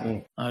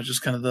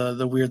 Just kind of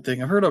the weird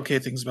thing. I've heard okay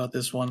things about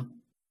this one.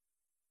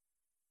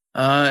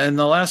 And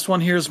the last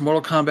one here is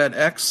Mortal Kombat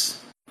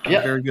X.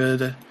 Yeah. Very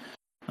good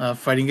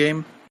fighting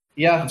game.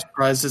 Yeah. I'm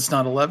surprised it's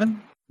not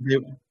 11.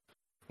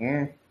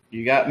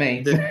 You got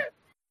me.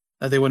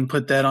 They wouldn't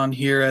put that on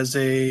here as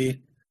a,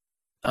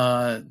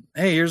 hey,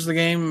 here's the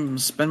game,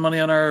 spend money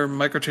on our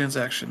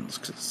microtransactions,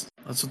 because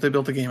that's what they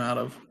built the game out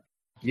of.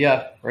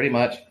 Yeah, pretty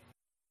much.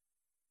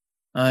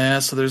 Yeah,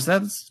 so there's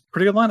that. It's a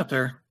pretty good lineup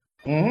there.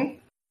 Mm-hmm.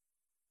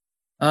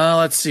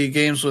 Let's see,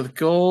 games with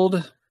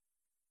gold.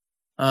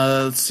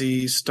 Let's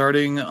see,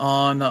 starting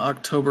on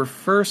October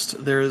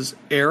 1st, there's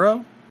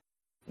Arrow,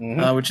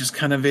 which is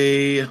kind of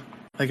a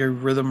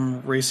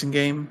rhythm racing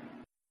game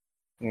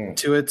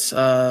to it.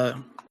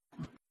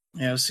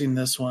 Yeah, I've seen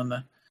this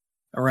one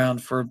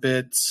around for a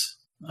bit.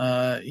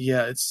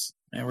 Where's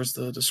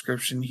the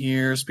description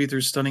here? Speed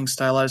through stunning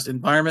stylized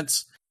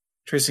environments,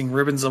 tracing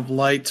ribbons of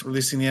light,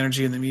 releasing the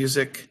energy in the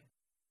music.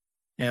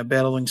 Yeah,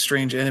 battling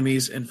strange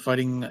enemies and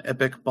fighting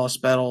epic boss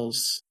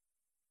battles.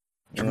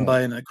 Driven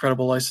by an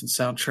incredible licensed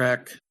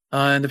soundtrack.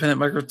 Independent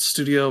micro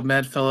studio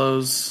Mad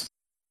Fellows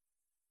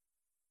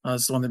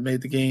is the one that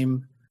made the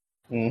game.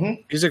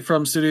 Music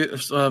from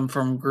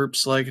from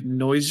groups like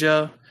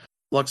Noisia,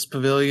 Lux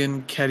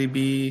Pavilion,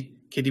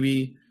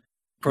 KDB,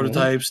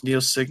 Prototypes,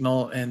 Neo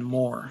Signal, and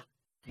more.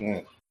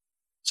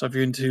 So if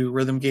you're into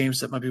rhythm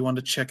games, that might be one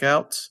to check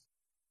out.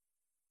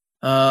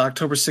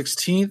 October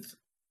 16th,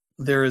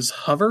 there is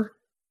Hover,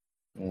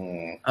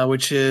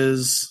 which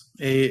is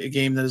a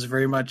game that is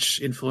very much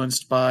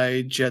influenced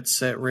by Jet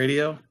Set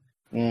Radio,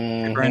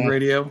 Grind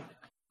Radio.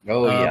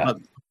 Oh, yeah.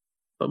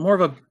 But more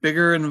of a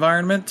bigger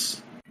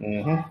environment.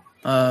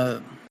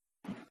 The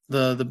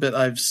bit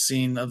I've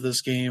seen of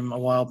this game a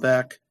while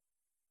back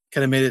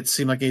kind of made it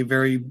seem like a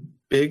very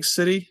big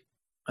city.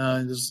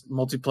 There's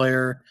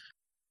multiplayer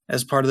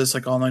as part of this,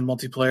 like online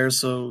multiplayer,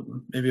 so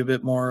maybe a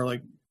bit more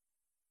like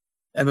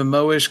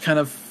MMO-ish kind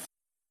of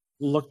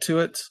look to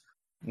it.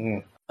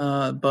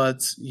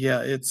 But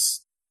yeah, it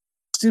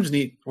seems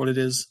neat for what it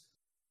is.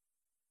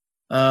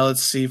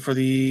 Let's see, for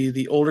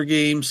the older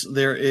games,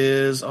 there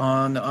is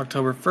on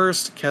October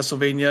 1st,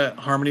 Castlevania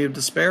Harmony of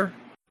Despair.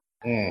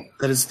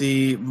 That is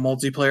the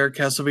multiplayer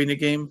Castlevania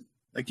game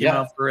that came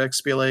out for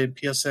XBLA and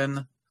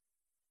PSN.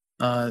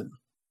 I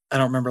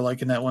don't remember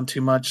liking that one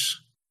too much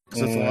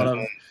because it's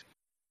a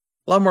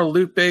lot more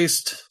loot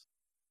based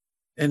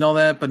and all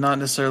that, but not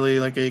necessarily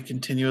like a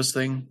continuous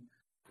thing.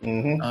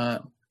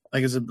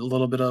 Like it's a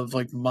little bit of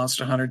like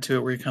Monster Hunter to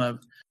it, where you're kind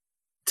of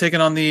taking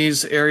on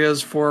these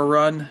areas for a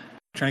run,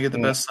 trying to get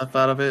the best stuff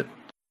out of it,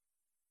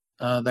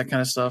 that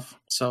kind of stuff.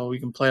 So you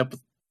can play up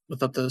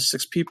with up to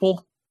 6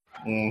 people.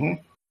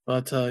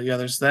 But yeah,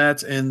 there's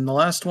that. And the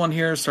last one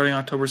here, starting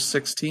October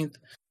 16th,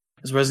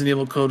 is Resident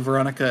Evil Code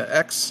Veronica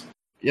X.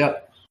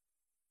 Yep.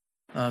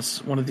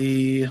 It's one of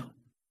the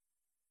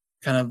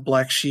kind of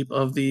black sheep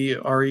of the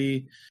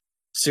RE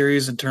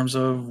series in terms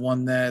of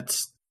one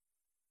that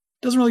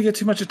doesn't really get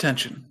too much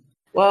attention.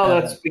 Well,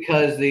 that's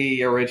because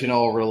the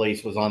original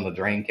release was on the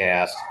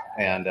Dreamcast,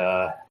 and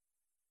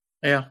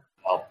yeah,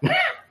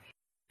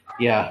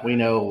 we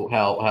know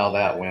how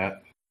that went.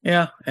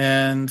 Yeah,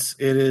 and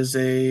it is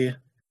a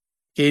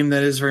game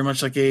that is very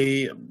much like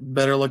a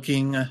better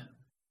looking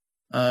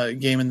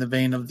game in the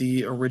vein of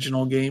the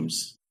original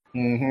games,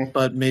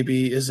 but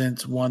maybe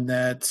isn't one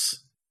that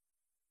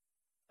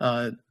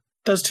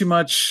does too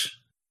much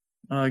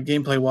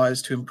gameplay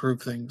wise to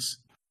improve things.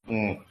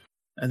 And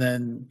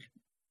then,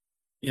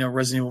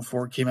 Resident Evil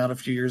 4 came out a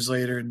few years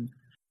later and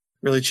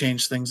really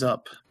changed things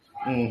up.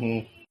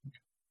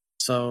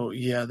 So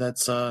yeah,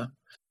 that's Code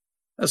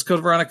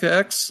Veronica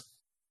X.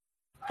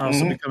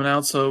 Also be coming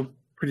out, so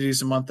pretty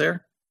decent month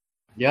there.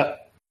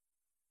 Yep.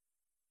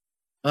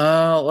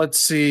 Let's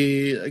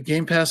see.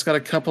 Game Pass got a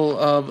couple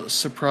of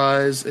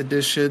surprise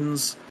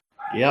editions.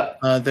 Yep.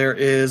 There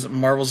is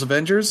Marvel's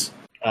Avengers.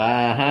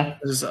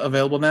 Is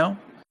available now.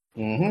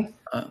 Mm-hmm.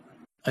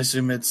 I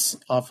assume it's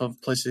off of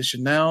PlayStation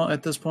Now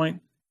at this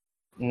point.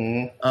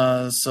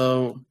 Mm-hmm.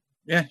 So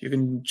yeah, you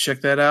can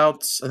check that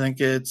out. I think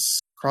it's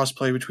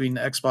crossplay between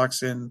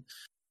Xbox and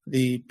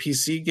the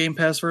PC Game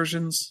Pass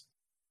versions.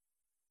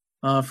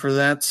 For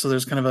that, so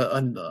there's kind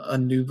of a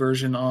new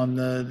version on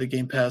the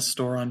Game Pass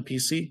store on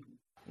PC.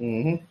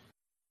 Mm-hmm.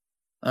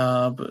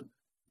 But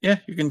yeah,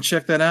 you can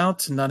check that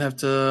out and not have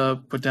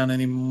to put down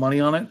any money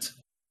on it.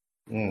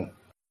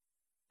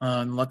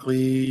 And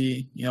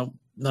luckily,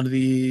 none of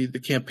the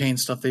campaign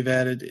stuff they've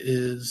added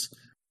is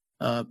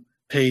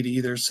paid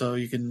either, so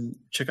you can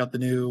check out the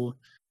new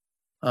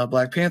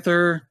Black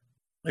Panther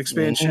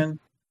expansion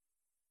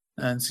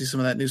and see some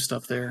of that new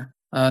stuff there.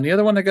 And the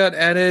other one that got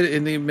added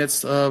in the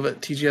midst of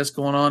TGS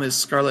going on is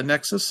Scarlet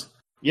Nexus.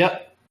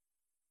 Yep.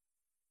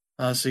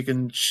 So you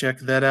can check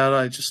that out.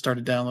 I just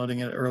started downloading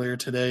it earlier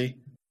today.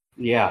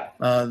 Yeah.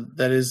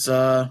 That is,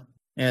 they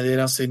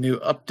announced a new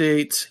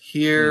update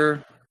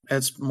here.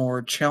 Adds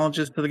more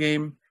challenges to the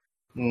game.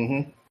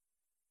 Mm-hmm.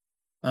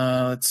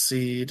 Let's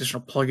see,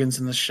 additional plugins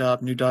in the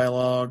shop, new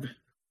dialogue,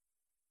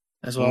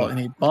 as well, and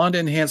a Bond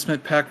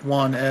enhancement pack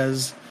 1,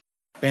 as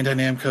Bandai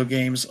Namco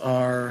games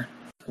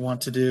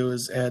want to do,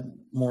 is add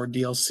more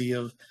DLC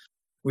of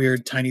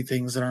weird tiny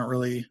things that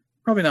aren't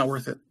probably not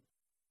worth it.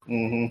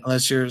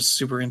 Unless you're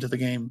super into the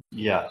game.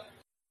 Yeah.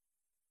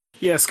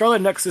 Yeah,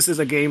 Scarlet Nexus is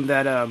a game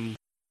that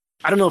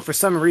I don't know, for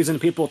some reason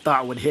people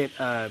thought would hit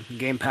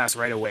Game Pass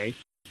right away.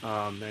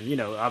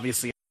 And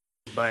obviously,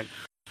 but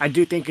I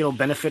do think it'll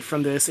benefit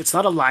from this. It's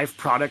not a live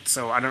product,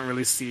 so I don't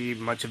really see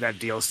much of that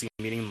DLC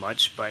meaning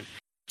much, but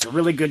it's a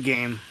really good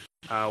game.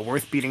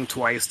 Worth beating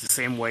twice the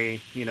same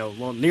way,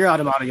 Nier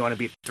Automata you want to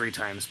beat 3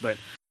 times, but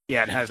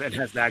yeah, it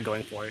has that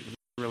going for it. It's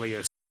really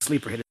a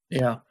sleeper hit.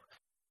 Yeah.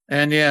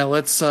 And yeah,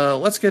 let's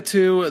get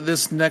to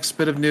this next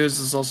bit of news.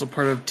 This is also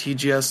part of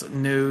TGS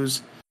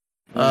news.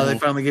 They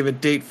finally gave a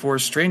date for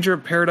Stranger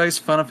of Paradise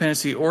Final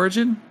Fantasy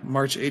Origin,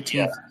 March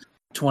 18th,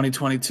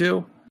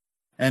 2022,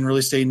 and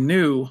released a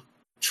new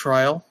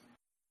trial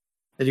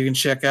that you can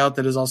check out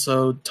that is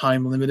also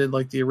time limited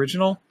like the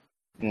original.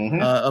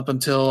 Up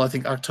until I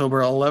think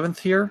October 11th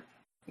here.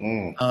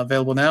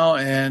 Available now,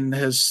 and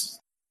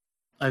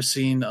I've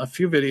seen a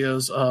few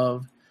videos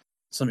of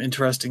some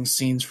interesting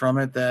scenes from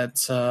it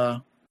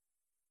that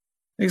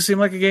make it seem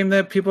like a game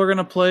that people are going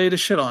to play to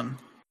shit on.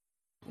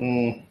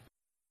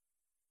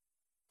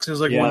 There's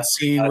one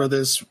scene where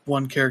this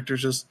one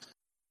character's just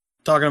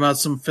talking about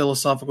some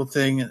philosophical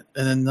thing, and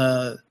then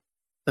the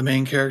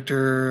main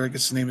character, I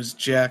guess his name is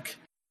Jack,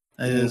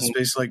 is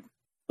basically like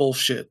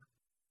bullshit.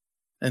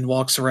 And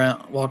walks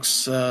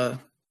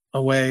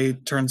away,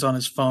 turns on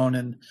his phone,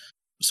 and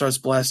starts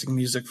blasting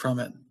music from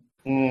it.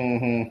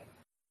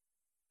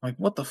 Like,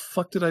 what the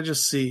fuck did I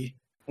just see?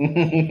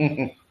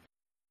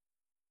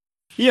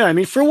 Yeah, I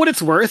mean, for what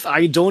it's worth,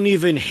 I don't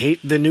even hate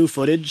the new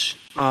footage.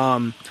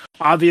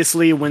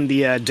 Obviously, when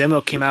the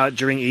demo came out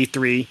during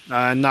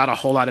E3, not a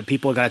whole lot of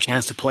people got a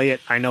chance to play it.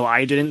 I know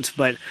I didn't,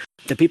 but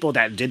the people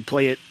that did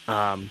play it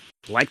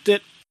liked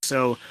it.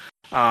 So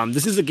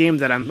this is a game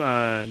that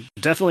I'm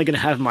definitely going to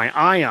have my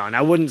eye on.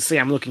 I wouldn't say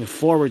I'm looking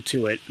forward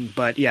to it,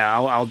 but yeah,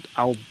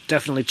 I'll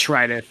definitely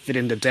try to fit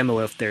in the demo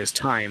if there's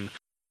time.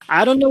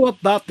 I don't know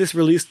about this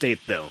release date,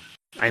 though.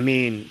 I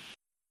mean,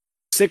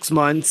 6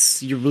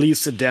 months, you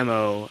release a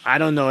demo. I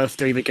don't know if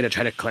they're even going to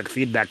try to collect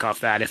feedback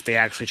off that if they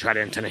actually try to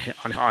intend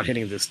on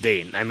hitting this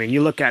date. I mean,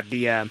 you look at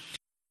the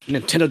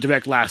Nintendo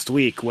Direct last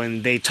week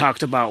when they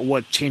talked about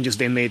what changes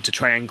they made to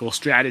Triangle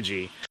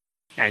Strategy.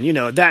 And,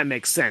 that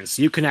makes sense.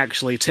 You can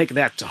actually take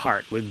that to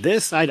heart. With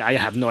this, I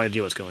have no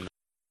idea what's going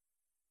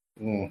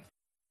on.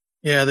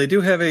 Yeah, they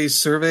do have a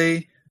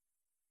survey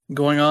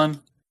going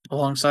on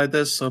alongside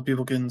this, so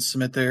people can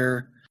submit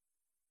their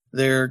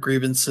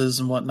grievances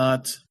and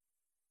whatnot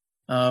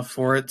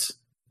for it.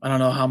 I don't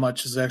know how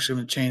much is actually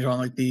going to change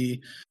on the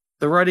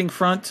writing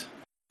front,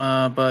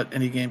 but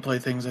any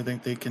gameplay things I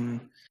think they can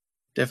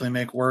definitely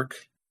make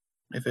work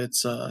if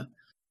it's a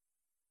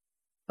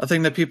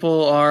thing that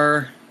people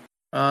are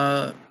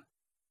have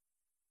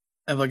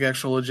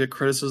actual legit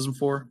criticism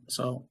for.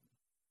 So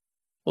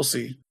we'll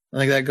see. I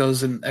think that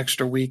goes an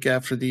extra week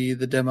after the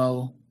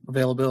demo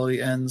availability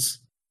ends.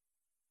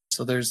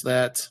 So there's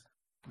that.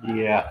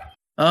 Yeah.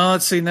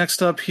 Let's see.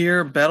 Next up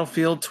here,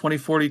 Battlefield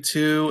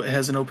 2042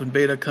 has an open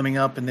beta coming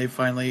up, and they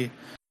finally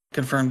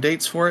confirmed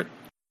dates for it.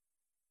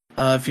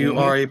 If you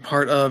are a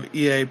part of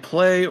EA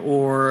Play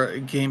or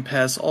Game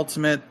Pass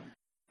Ultimate,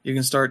 you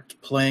can start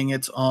playing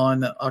it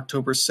on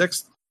October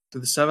 6th to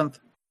the 7th.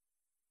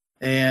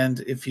 And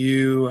if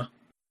you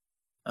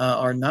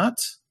are not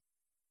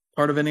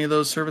part of any of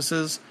those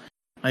services,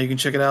 you can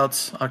check it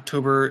out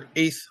October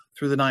 8th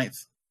through the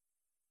 9th.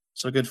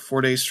 So a good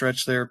 4-day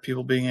stretch there,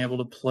 people being able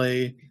to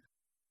play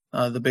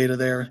the beta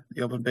there,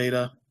 the open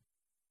beta,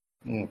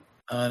 Mm.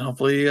 and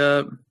hopefully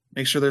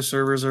make sure their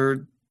servers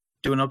are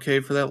doing okay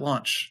for that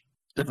launch.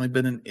 Definitely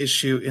been an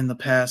issue in the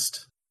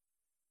past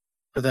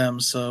for them,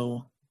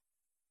 so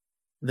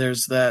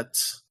there's that.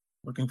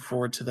 Looking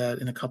forward to that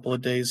in a couple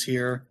of days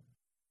here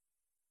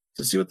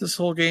to see what this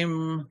whole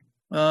game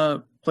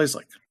plays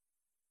like.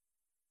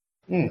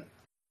 Mm.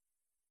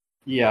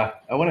 Yeah,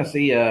 I want to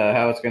see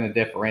how it's going to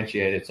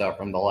differentiate itself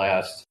from the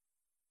last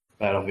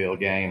Battlefield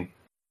game.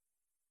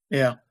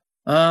 Yeah.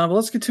 Well,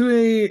 let's get to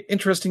a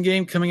interesting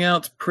game coming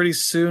out pretty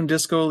soon.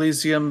 Disco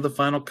Elysium: The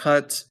Final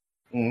Cut.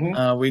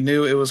 Mm-hmm. We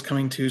knew it was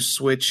coming to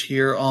Switch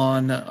here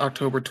on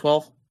October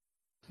 12th.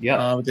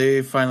 Yep.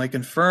 They finally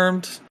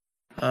confirmed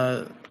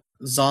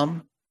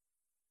Zom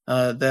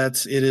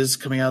that it is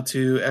coming out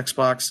to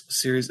Xbox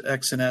Series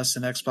X and S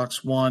and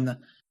Xbox One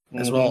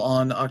as well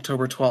on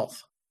October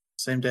 12th,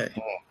 same day.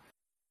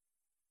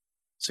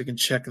 So you can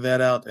check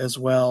that out as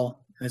well.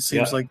 And it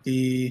seems like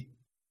they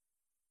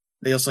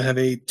also have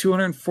a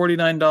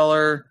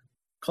 $249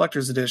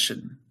 collector's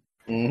edition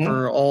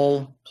for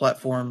all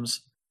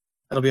platforms.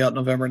 That'll be out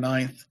November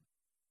 9th.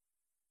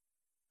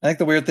 I think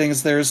the weird thing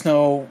is there's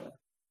no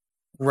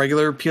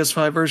regular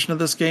PS5 version of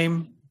this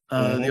game.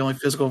 The only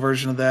physical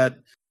version of that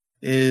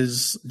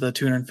is the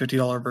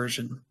 $250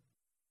 version.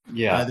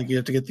 Yeah. I think you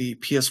have to get the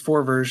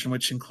PS4 version,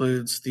 which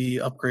includes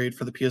the upgrade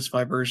for the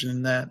PS5 version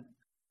in that.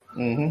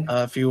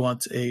 If you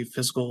want a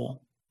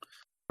physical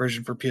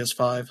version for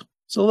PS5.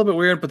 It's a little bit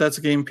weird, but that's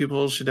a game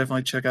people should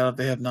definitely check out if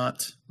they have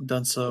not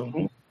done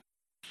so.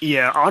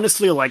 Yeah,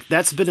 honestly, like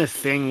that's been a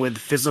thing with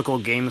physical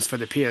games for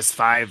the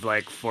PS5,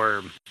 like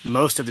for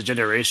most of the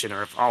generation,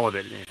 or if all of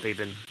it,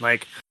 even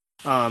like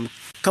a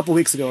couple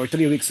weeks ago or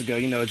 3 weeks ago,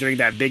 during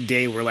that big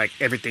day where like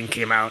everything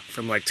came out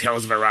from like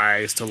Tales of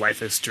Arise to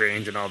Life is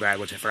Strange and all that,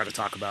 which I forgot to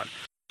talk about.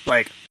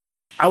 Like,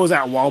 I was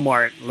at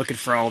Walmart looking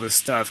for all this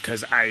stuff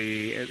because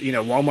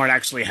Walmart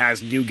actually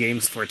has new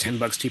games for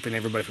 $10 cheaper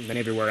than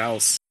everywhere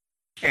else.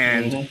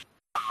 And,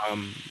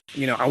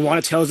 I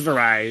wanted Tales of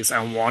Arise,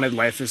 I wanted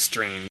Life is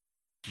Strange,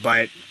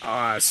 but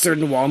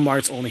certain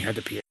Walmarts only had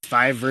the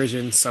PS5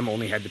 version, some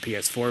only had the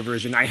PS4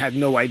 version. I had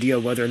no idea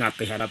whether or not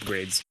they had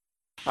upgrades.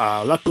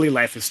 Luckily,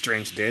 Life is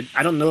Strange did.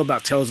 I don't know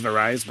about Tales of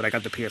Arise, but I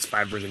got the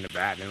PS5 version of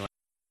that. And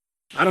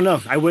I don't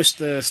know. I wish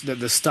the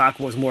stock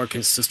was more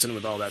consistent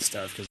with all that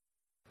stuff because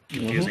it's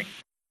confusing.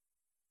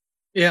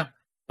 Yeah,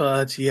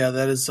 but yeah,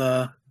 that is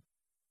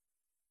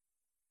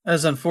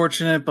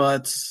unfortunate.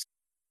 But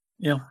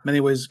many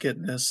ways of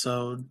getting this,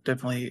 so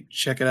definitely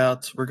check it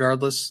out.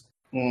 Regardless,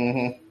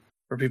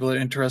 for people that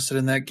are interested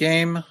in that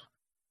game.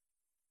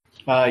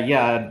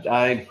 Yeah,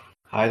 I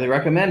highly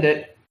recommend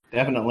it.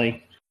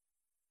 Definitely.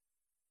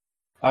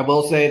 I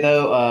will say,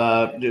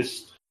 though,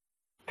 just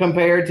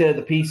compared to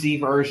the PC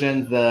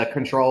version, the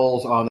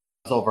controls on the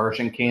console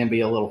version can be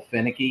a little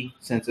finicky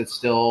since it's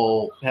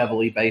still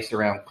heavily based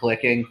around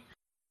clicking.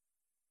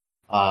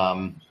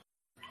 But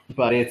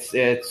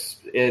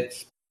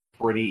it's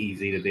pretty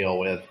easy to deal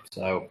with.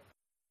 So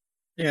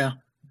yeah,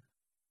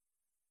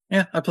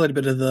 I played a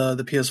bit of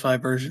the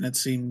PS5 version. It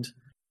seemed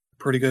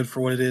pretty good for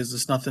what it is.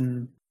 There's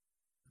nothing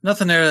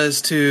there that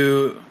is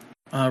too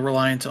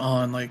reliant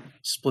on like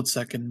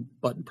split-second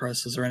button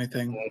presses or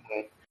anything.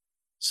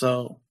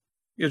 So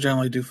you'll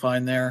generally do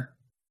fine there.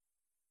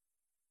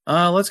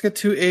 Let's get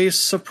to a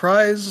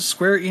surprise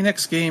Square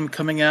Enix game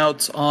coming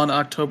out on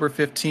October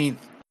 15th.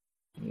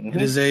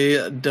 It is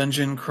a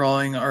dungeon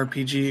crawling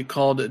RPG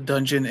called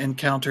Dungeon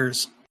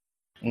Encounters.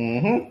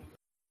 Continuing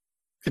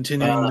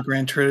the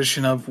grand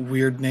tradition of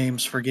weird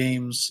names for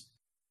games.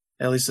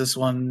 At least this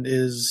one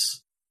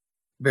is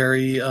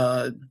very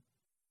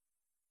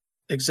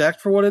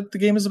exact for what the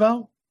game is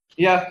about.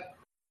 Yeah.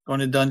 Going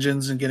to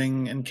dungeons and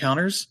getting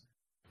encounters.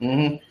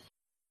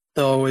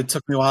 Though it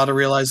took me a while to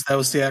realize that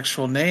was the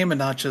actual name and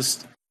not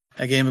just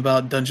a game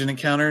about dungeon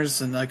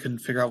encounters, and I couldn't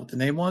figure out what the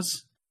name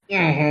was.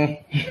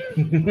 But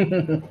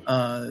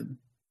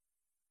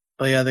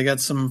yeah, they got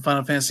some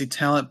Final Fantasy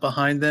talent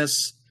behind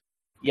this.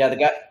 Yeah,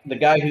 the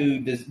guy who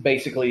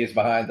basically is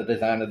behind the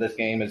design of this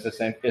game is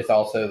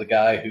also the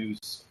guy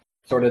who's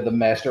sort of the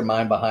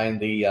mastermind behind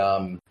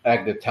the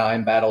active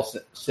time battle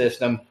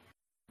system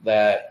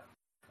that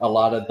a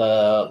lot of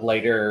the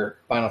later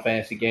Final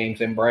Fantasy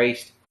games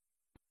embraced.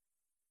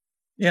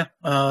 Yeah,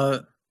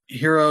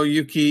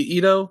 Hiroyuki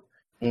Ito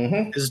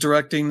is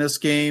directing this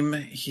game.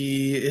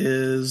 He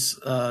is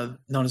known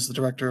as the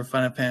director of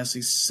Final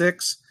Fantasy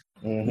 6,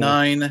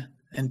 9,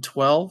 and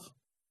 12,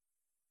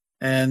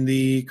 and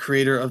the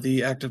creator of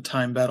the active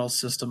time battle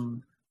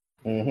system,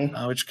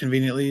 which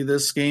conveniently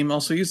this game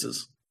also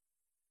uses.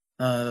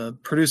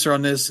 Producer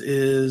on this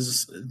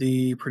is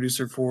the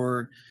producer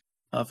for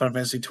Final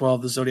Fantasy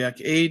 12, The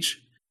Zodiac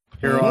Age,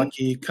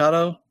 Hiroaki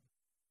Kato.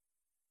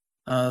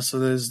 So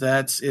there's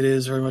that. It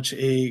is very much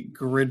a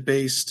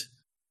grid-based.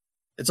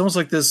 It's almost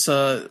like this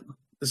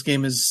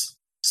game is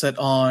set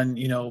on,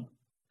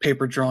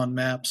 paper-drawn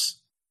maps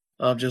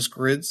of just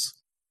grids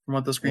from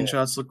what the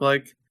screenshots look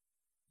like.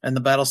 And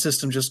the battle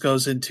system just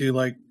goes into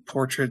like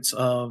portraits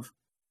of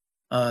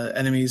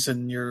enemies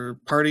in your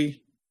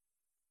party.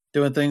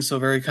 doing things. So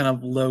very kind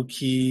of low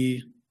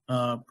key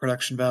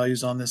production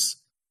values on this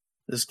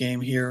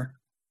game here.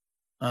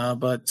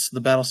 But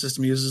the battle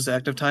system uses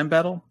active time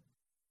battle,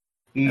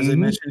 as I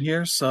mentioned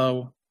here.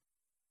 So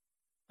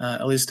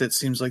at least it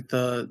seems like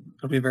it'll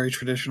be a very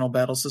traditional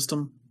battle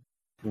system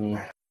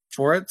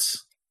for it.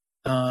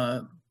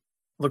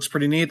 Looks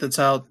pretty neat. That's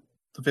out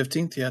the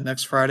 15th,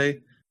 next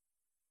Friday.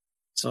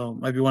 So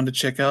might be one to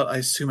check out. I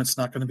assume it's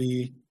not going to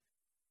be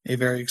a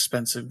very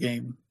expensive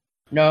game.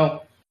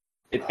 No,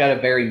 it's got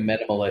a very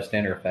minimalist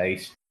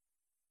interface.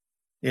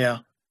 Yeah,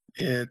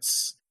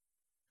 it's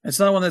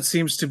not one that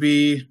seems to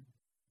be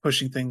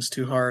pushing things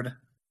too hard.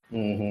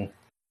 Mm-hmm.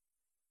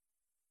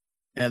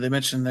 Yeah, they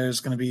mentioned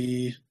there's going to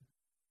be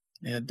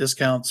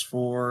discounts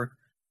for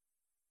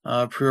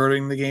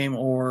pre-ordering the game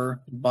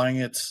or buying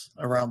it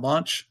around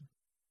launch.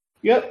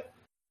 Yep.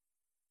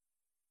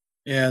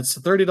 Yeah, it's a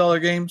 $30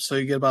 game, so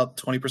you get about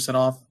 20%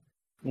 off.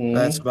 Mm-hmm.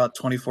 That's about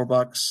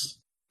 $24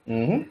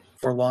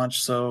 for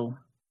launch. So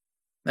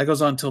that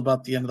goes on until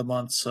about the end of the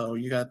month. So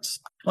you got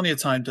plenty of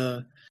time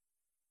to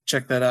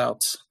check that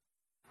out.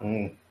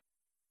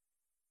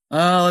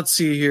 Let's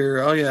see here.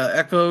 Oh yeah,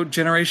 Echo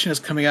Generation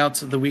is coming out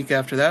the week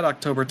after that,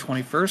 October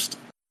 21st.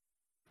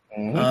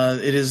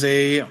 It is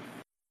a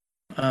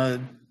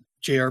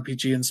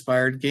JRPG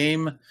inspired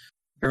game,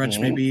 very much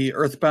maybe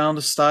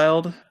Earthbound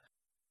styled.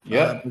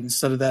 Yeah.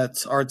 Instead of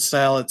that art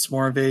style, it's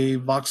more of a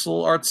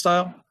voxel art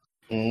style.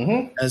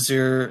 As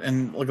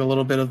and like a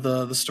little bit of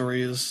the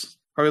story is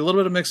probably a little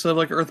bit of mix of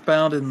like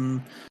Earthbound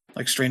and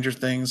like Stranger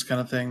Things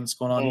kind of thing that's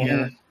going on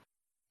here.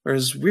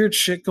 There's weird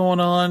shit going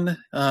on.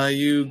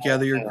 You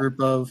gather your group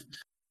of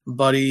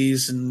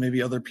buddies and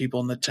maybe other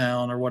people in the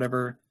town or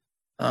whatever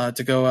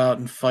to go out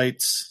and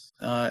fight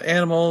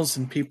animals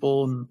and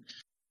people and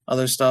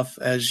other stuff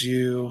as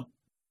you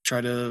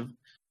try to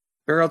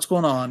figure out what's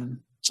going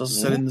on. It's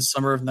also set in the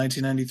summer of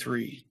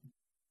 1993.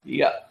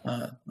 Yeah.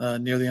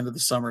 Near the end of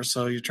the summer.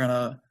 So you're trying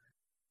to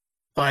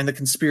find the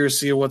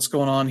conspiracy of what's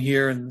going on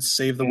here and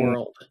save the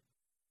world.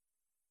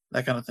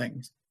 That kind of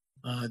thing.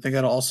 I think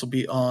that'll also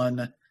be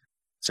on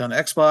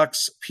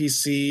Xbox,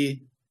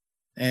 PC,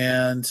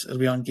 and it'll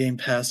be on Game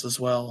Pass as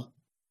well.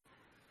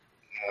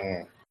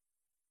 The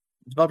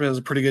developer has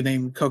a pretty good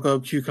name, Coco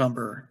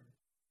Cucumber.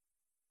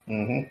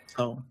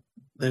 So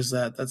there's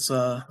that. That's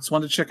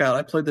one to check out.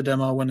 I played the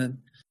demo when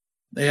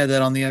they had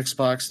that on the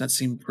Xbox, and that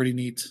seemed pretty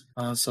neat.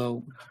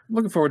 So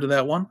looking forward to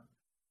that one.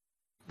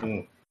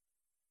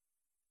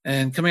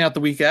 And coming out the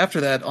week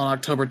after that, on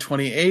October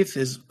 28th,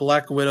 is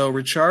Black Widow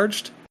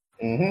Recharged.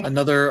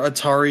 Another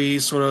Atari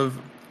sort of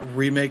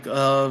remake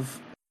of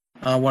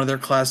one of their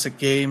classic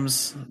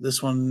games.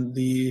 This one,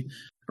 the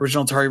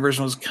original Atari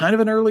version, was kind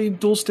of an early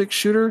dual-stick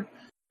shooter.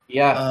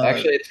 Yeah,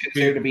 actually, it's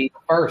considered to be the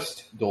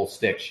first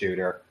dual-stick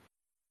shooter.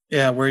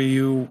 Yeah, where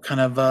you kind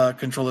of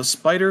control a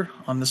spider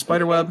on the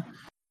spider web.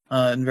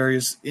 And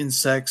various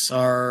insects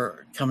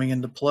are coming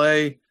into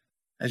play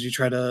as you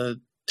try to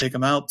take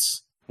them out.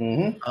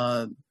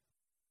 Spit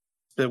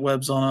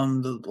webs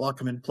on them to lock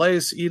them in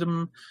place, eat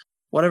them,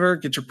 whatever.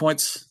 Get your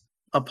points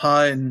up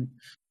high, and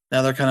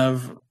now they're kind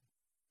of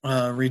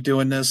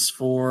redoing this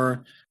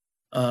for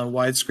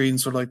widescreen,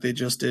 sort of like they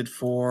just did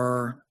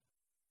for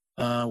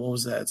what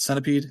was that?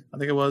 Centipede, I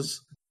think it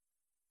was.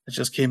 It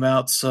just came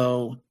out,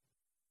 so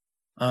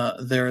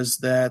there is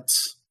that.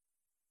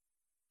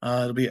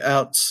 It'll be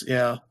out,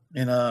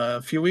 in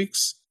a few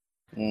weeks.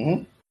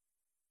 The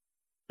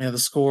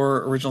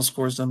original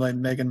score is done by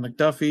Megan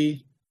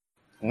McDuffie.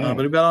 But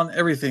it'll be out on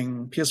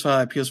everything: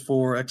 PS5,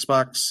 PS4,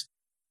 Xbox,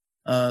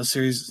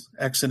 Series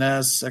X and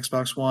S,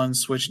 Xbox One,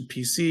 Switch, and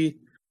PC,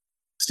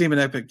 Steam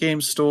and Epic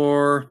Games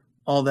Store,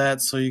 all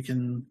that, so you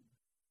can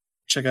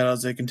check out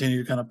as they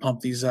continue to kind of pump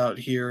these out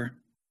here.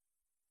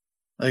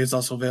 I think it's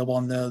also available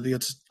on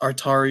the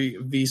Atari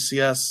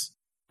VCS,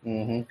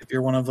 if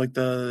you're one of like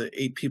the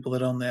 8 people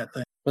that own that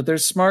thing. But they're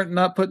smart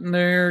not putting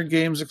their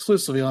games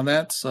exclusively on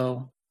that,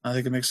 so I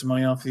think it makes some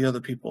money off the other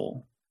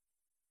people.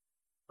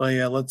 But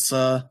yeah, let's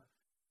get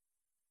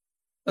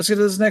to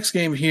this next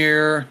game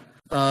here.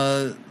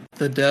 The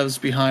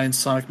devs behind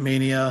Sonic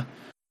Mania,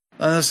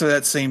 not necessarily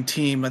that same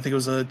team. I think it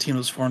was a team that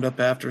was formed up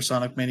after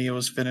Sonic Mania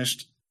was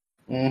finished.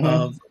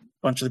 Of a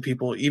bunch of the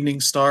people,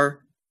 Evening Star,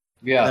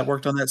 that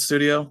worked on that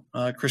studio.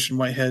 Christian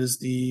Whitehead is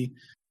the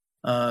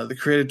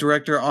creative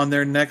director on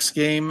their next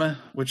game,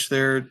 which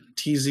they're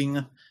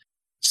teasing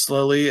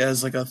slowly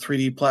as like a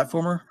 3D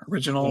platformer,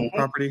 original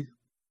property,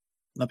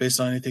 not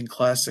based on anything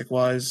classic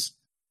wise.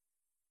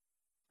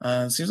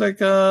 Seems like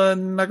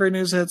not great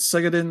news that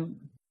Sega didn't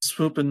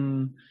swoop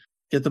and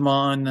get them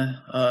on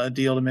a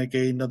deal to make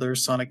another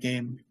Sonic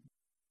game.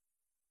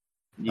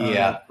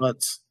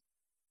 But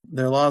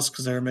they're lost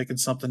because they're making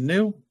something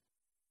new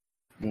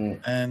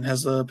and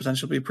has the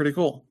potential to be pretty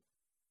cool.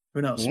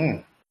 Who knows?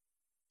 Seems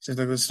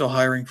like they're still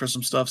hiring for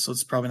some stuff, so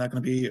it's probably not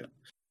going to be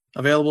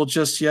available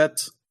just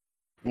yet.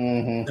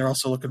 They're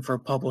also looking for a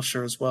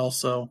publisher as well,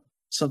 so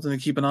something to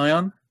keep an eye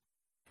on.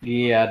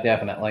 Yeah,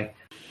 definitely.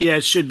 Yeah,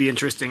 it should be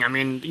interesting. I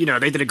mean,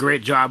 they did a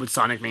great job with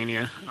Sonic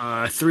Mania.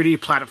 3D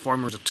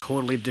platformer is a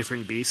totally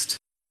different beast.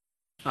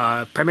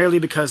 primarily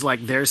because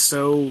like they're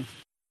so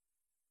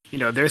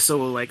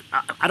like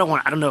I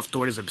don't know if the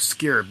word is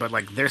obscure, but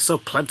like they're so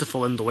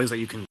plentiful in the ways that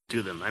you can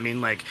do them. I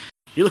mean, like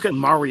you look at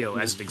Mario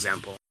as an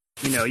example.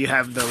 You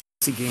have the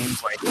legacy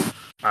games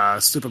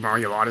like Super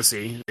Mario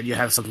Odyssey, and you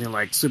have something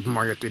like Super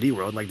Mario 3D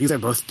World. Like these are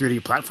both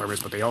 3D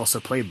platformers, but they also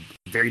play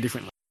very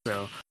differently.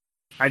 So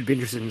I'd be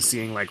interested in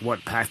seeing like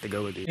what path they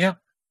go with these. Yeah,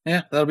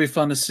 that'll be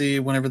fun to see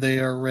whenever they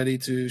are ready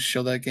to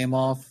show that game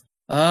off.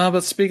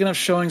 But speaking of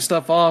showing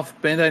stuff off,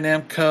 Bandai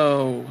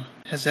Namco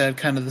has had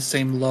kind of the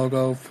same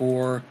logo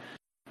for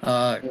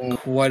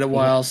quite a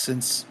while,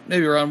 since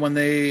maybe around when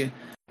they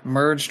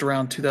merged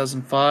around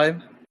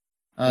 2005.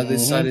 They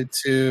decided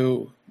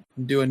to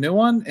do a new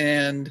one,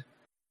 and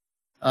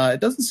it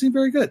doesn't seem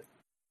very good. It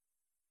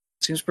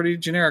seems pretty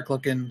generic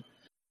looking.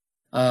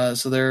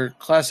 So their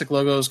classic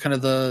logo is kind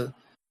of the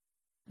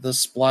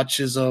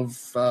splotches of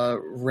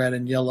red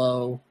and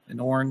yellow and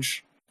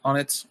orange on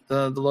it,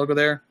 the logo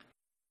there.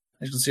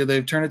 As you can see,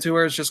 they've turned it to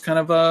where it's just kind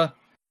of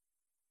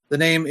the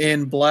name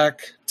in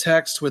black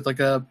text with like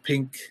a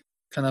pink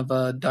kind of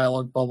a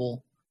dialogue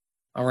bubble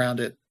around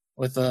it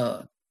with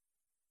a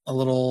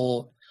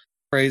little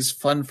phrase,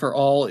 "fun for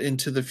all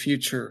into the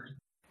future,"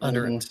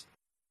 under it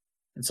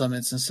in some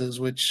instances,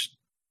 which,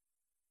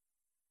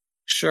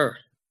 sure.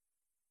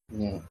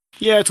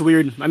 Yeah, it's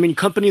weird. I mean,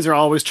 companies are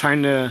always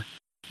trying to,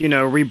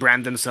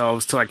 rebrand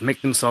themselves to like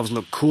make themselves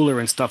look cooler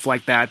and stuff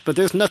like that, but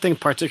there's nothing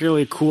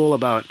particularly cool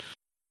about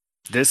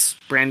this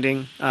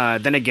branding.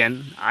 Then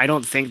again, I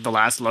don't think the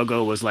last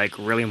logo was like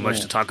really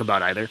much to talk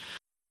about either.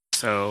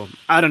 So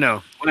I don't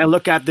know. When I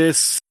look at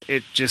this,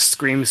 it just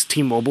screams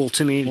T-Mobile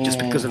to me, just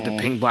because of the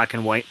pink, black,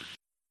 and white.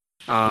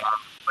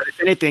 But if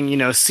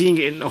anything, seeing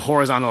it in a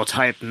horizontal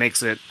type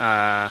makes it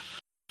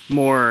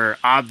more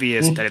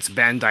obvious that it's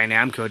Bandai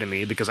Namco to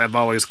me, because I've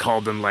always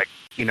called them like,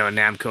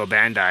 Namco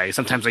Bandai.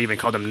 Sometimes I even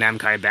call them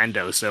Namkai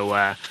Bando.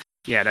 So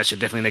yeah, that should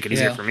definitely make it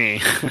easier for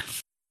me.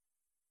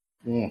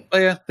 Oh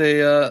yeah,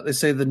 they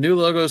say the new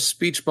logo's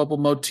speech bubble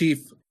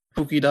motif,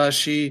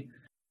 Fukidashi,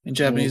 in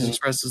Japanese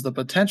expresses the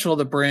potential of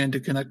the brand to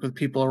connect with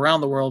people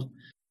around the world,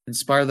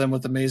 inspire them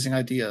with amazing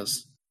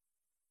ideas.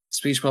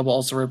 Speech bubble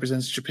also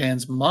represents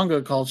Japan's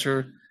manga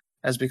culture,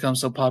 has become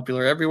so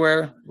popular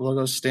everywhere. The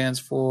logo stands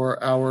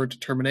for our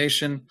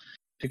determination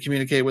to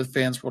communicate with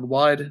fans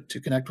worldwide,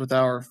 to connect with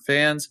our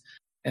fans,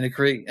 and to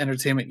create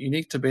entertainment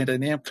unique to Bandai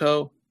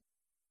Namco.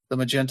 The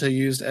magenta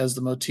used as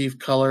the motif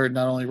color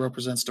not only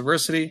represents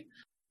diversity,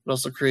 but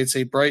also creates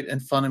a bright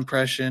and fun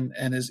impression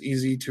and is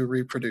easy to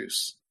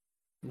reproduce.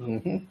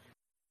 Which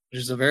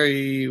is a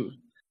very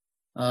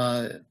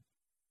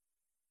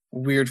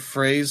weird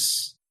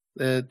phrase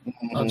that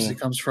obviously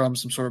comes from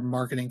some sort of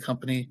marketing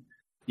company.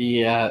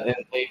 Yeah,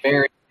 it's a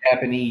very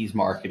Japanese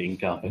marketing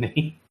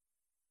company.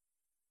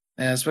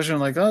 And especially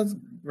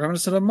when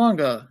reminiscent of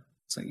manga.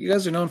 It's like, you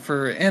guys are known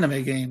for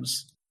anime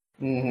games.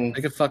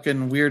 Like a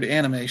fucking weird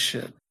anime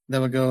shit. That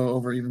would go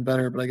over even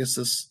better, but I guess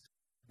this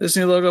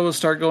new logo will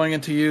start going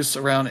into use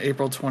around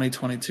April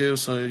 2022,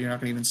 so you're not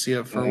going to even see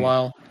it for a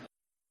while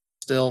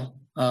still.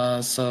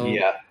 Yeah.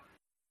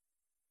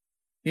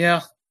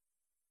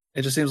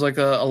 It just seems like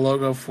a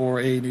logo for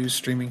a new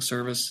streaming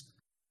service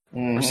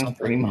or something.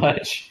 Pretty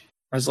much.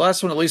 Whereas the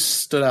last one at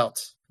least stood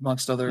out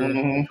amongst other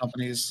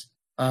companies.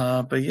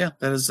 But yeah,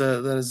 that is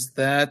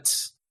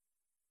that.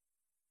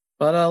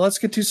 But let's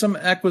get to some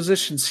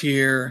acquisitions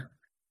here.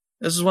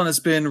 This is one that's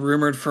been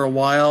rumored for a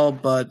while,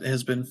 but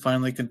has been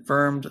finally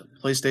confirmed.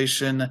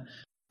 PlayStation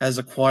has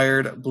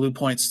acquired Blue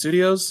Point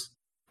Studios,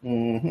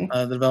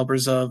 the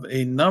developers of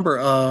a number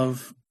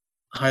of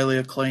highly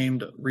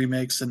acclaimed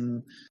remakes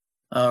and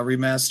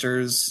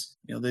remasters.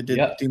 They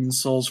did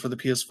Demon's Souls for the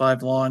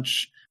PS5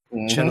 launch,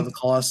 Shadow of the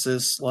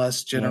Colossus,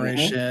 Last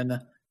Generation.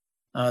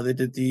 They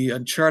did the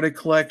Uncharted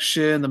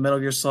collection, the Metal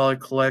Gear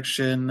Solid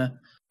collection,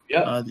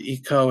 the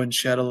Eco and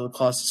Shadow of the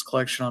Colossus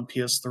collection on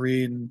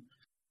PS3, and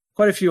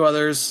quite a few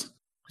others.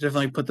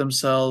 Definitely put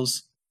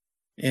themselves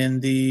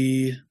in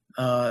the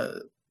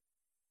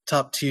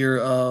top tier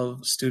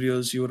of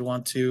studios you would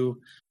want to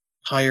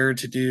hire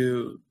to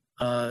do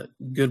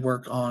good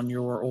work on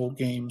your old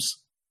games.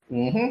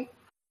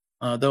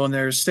 Though in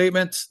their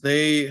statement,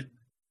 they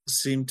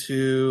seem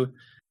to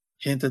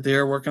hint that they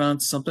are working on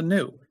something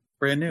new,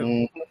 brand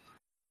new.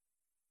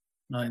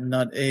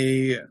 Not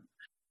a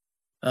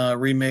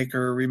remake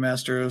or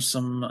remaster of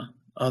some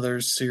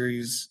other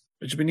series,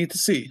 which would be neat to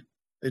see.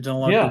 They've done a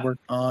lot of good work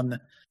on,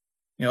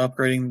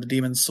 upgrading the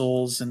Demon's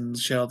Souls and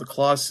Shadow of the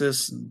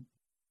Colossus, and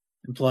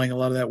employing a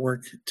lot of that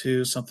work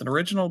to something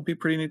original. Would be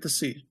pretty neat to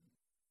see.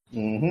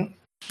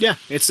 Yeah,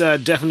 it's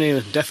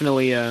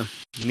definitely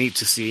neat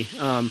to see.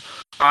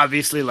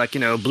 Obviously,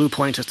 Blue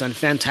Point has done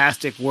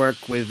fantastic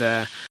work with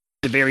the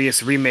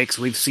various remakes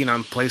we've seen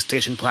on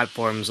PlayStation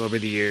platforms over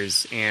the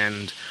years,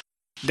 and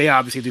they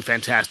obviously do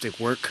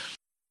fantastic work.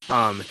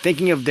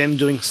 Thinking of them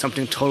doing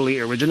something totally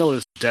original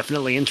is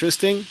definitely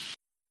interesting.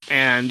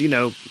 And,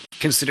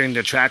 considering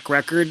the track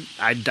record,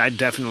 I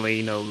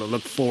definitely,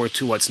 look forward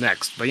to what's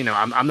next. But,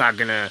 I'm not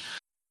going to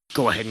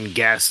go ahead and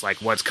guess like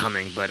what's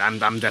coming, but I'm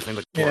definitely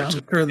looking Yeah, forward I'm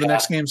to. sure the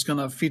next game's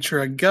gonna feature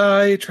a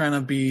guy trying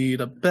to be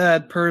the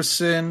bad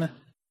person.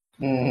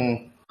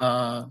 Mm-hmm.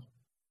 I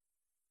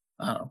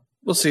don't know.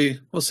 We'll see.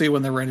 We'll see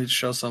when they're ready to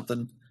show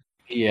something.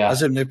 Yeah. I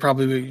assume they've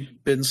probably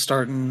been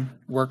starting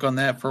work on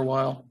that for a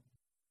while.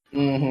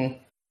 Mm-hmm.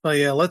 But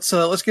yeah, let's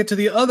get to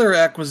the other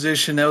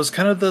acquisition. That was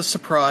kind of the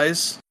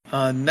surprise.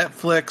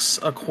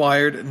 Netflix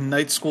acquired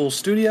Night School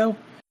Studio,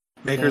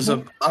 makers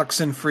of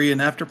Oxenfree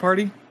and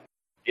Afterparty.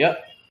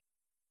 Yep.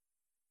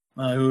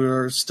 Who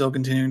are still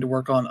continuing to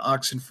work on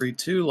Oxenfree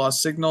 2,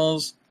 Lost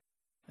Signals.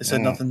 They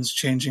said nothing's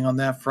changing on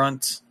that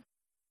front.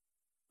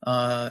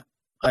 I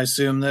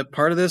assume that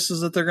part of this is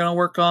that they're going to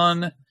work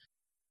on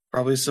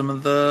probably some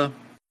of the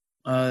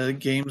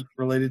games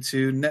related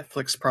to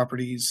Netflix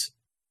properties.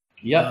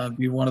 Yep.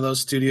 Be one of those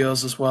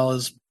studios, as well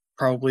as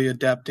probably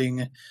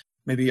adapting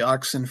maybe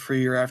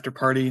Oxenfree or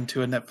Afterparty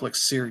into a Netflix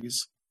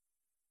series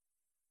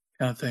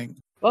kind of thing.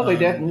 Well, they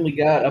definitely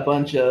got a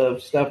bunch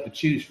of stuff to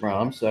choose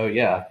from, so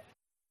yeah.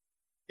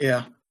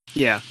 Yeah.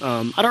 Yeah,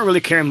 I don't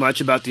really care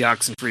much about the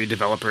Oxenfree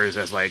developers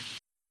as like,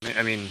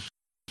 I mean,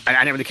 I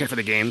didn't really care for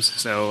the games,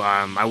 so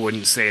I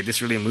wouldn't say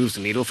this really moves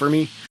the needle for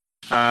me.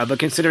 But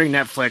considering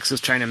Netflix is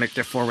trying to make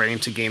their foray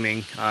into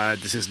gaming,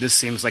 this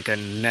seems like a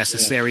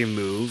necessary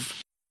move.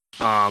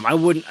 I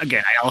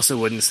also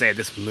wouldn't say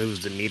this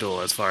moves the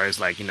needle as far as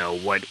like, you know,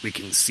 what we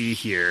can see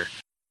here.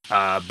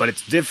 But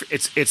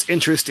it's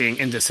interesting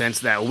in the sense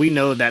that we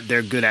know that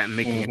they're good at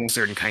making a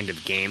certain kind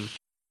of game.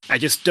 I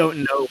just don't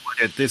know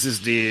whether this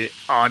is the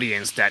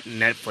audience that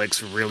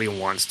Netflix really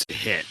wants to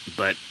hit.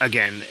 But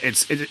again,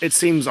 it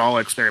seems all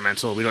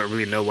experimental. We don't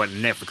really know what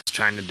Netflix is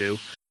trying to do.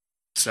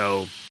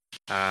 So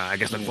I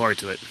guess look forward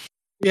to it.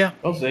 Yeah.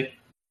 We'll see.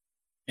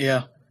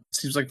 Yeah.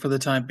 Seems like for the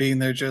time being,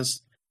 they're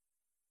just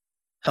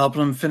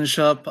helping them finish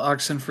up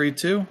Oxenfree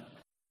 2.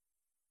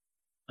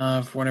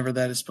 For whenever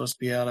that is supposed to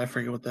be out. I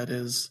forget what that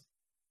is.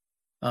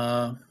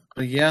 But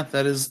yeah,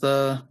 that is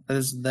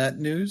that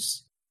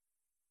news.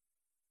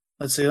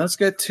 Let's see. Let's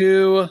get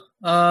to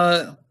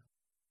the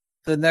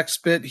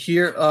next bit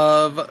here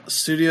of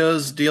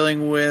studios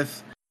dealing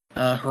with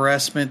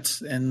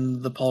harassment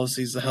and the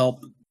policies to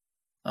help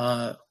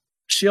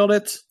shield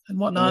it and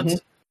whatnot.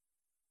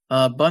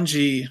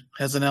 Bungie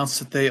has announced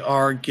that they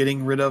are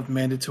getting rid of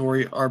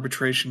mandatory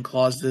arbitration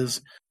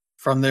clauses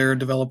from their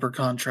developer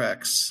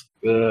contracts.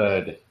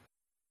 Good.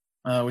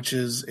 Which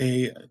is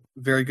a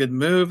very good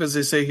move. As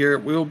they say here,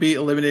 we will be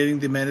eliminating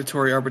the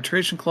mandatory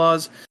arbitration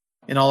clause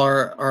in all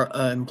our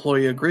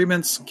employee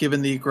agreements,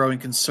 given the growing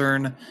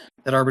concern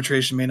that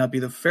arbitration may not be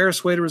the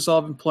fairest way to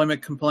resolve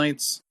employment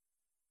complaints.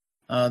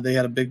 They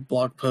had a big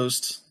blog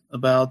post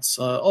about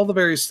all the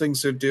various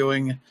things they're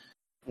doing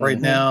right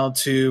now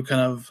to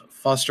kind of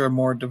foster a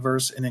more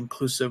diverse and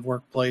inclusive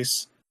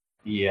workplace.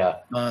 Yeah.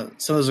 Some of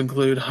those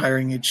include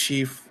hiring a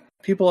chief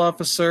people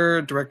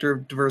officer, director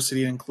of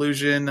diversity and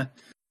inclusion,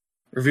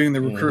 reviewing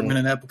the recruitment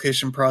and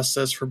application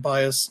process for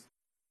bias,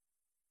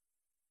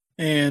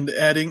 and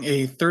adding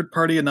a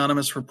third-party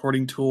anonymous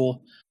reporting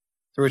tool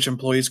through which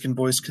employees can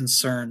voice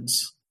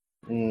concerns.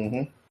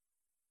 So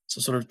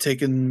sort of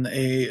taking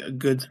a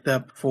good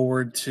step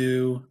forward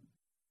to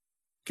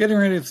getting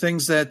rid of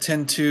things that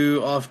tend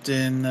to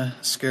often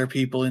scare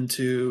people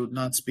into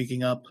not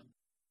speaking up.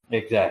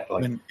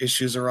 Exactly. When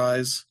issues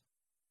arise.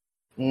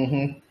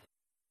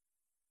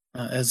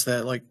 As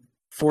that like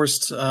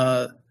forced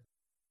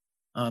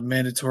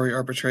mandatory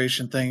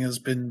arbitration thing has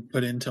been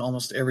put into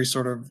almost every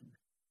sort of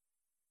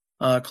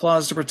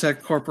clause to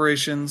protect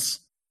corporations.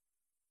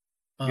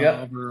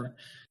 Over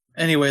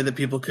any way that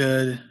people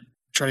could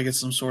try to get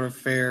some sort of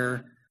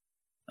fair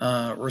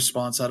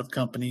response out of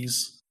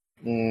companies.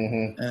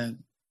 And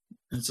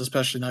it's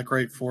especially not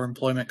great for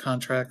employment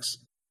contracts.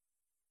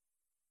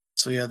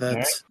 So yeah,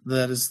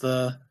 that is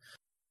the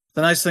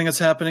nice thing that's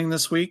happening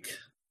this week.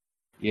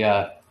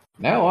 Yeah.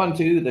 Now on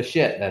to the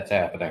shit that's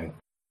happening.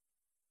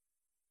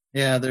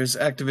 Yeah, there's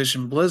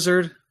Activision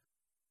Blizzard,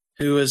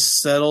 who has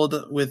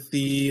settled with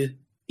the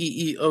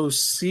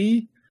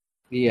EEOC,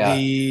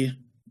 the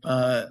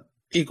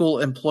Equal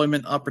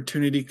Employment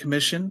Opportunity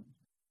Commission.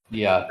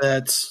 Yeah.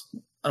 That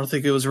I don't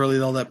think it was really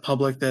all that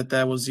public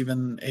that was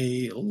even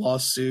a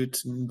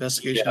lawsuit and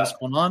investigation that's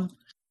going on.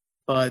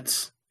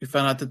 But we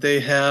found out that they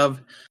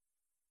have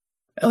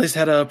at least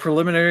had a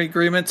preliminary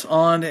agreement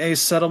on a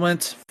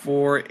settlement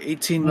for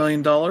 $18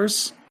 million,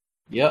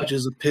 which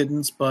is a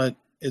pittance, but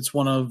it's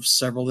one of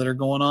several that are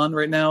going on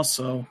right now.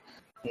 So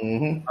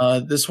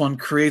this one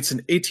creates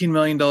an $18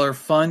 million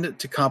fund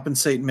to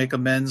compensate and make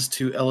amends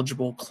to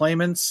eligible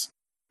claimants.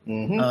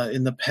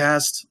 In the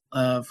past,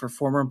 for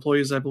former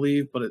employees, I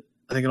believe, but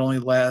I think it only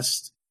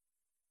lasts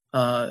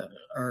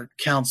or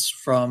counts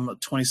from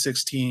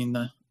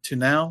 2016 to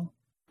now.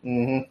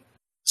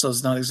 So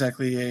it's not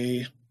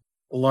exactly a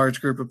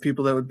large group of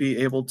people that would be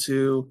able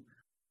to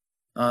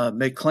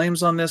make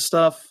claims on this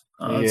stuff.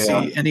 Let's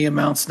see, any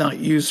amounts not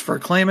used for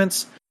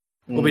claimants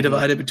will be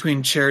divided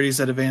between charities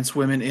that advance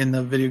women in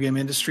the video game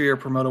industry or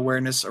promote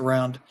awareness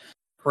around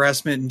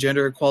harassment and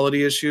gender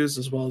equality issues,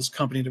 as well as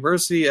company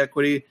diversity,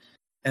 equity,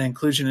 and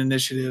inclusion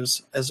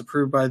initiatives as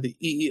approved by the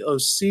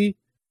EEOC,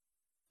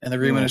 and the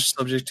agreement is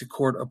subject to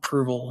court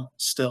approval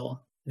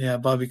still. Yeah,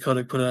 Bobby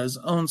Kotick put out his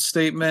own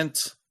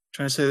statement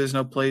trying to say there's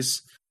no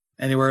place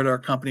anywhere at our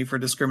company for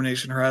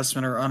discrimination,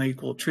 harassment, or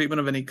unequal treatment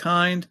of any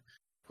kind.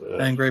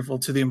 I'm grateful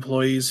to the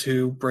employees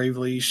who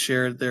bravely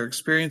shared their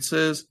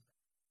experiences.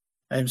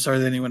 I am sorry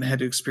that anyone had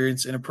to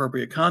experience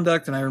inappropriate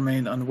conduct, and I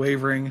remain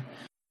unwavering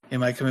in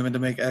my commitment to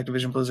make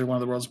Activision Blizzard one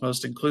of the world's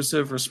most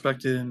inclusive,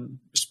 respected, and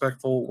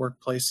respectful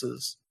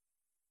workplaces.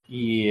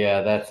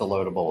 Yeah, that's a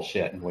load of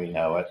bullshit, and we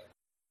know it.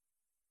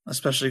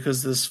 Especially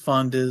because this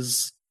fund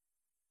is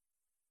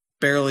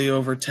barely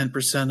over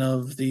 10%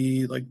 of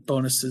the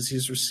bonuses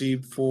he's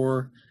received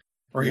for,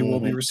 or he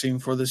will be receiving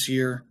for this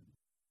year.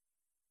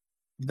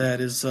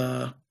 That is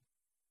an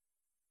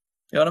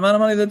amount of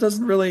money that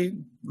doesn't really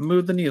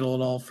move the needle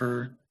at all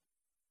for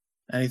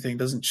anything.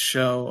 Doesn't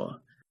show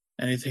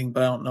anything,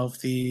 but I don't know if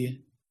the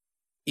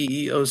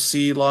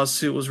EEOC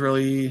lawsuit was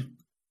really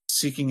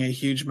seeking a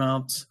huge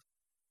amount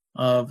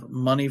of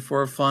money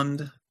for a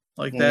fund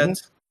like that,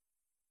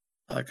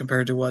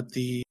 compared to what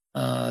the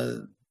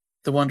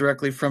one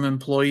directly from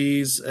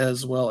employees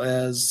as well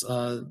as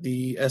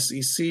the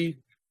SEC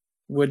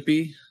would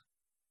be.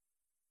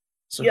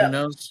 So who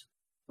knows?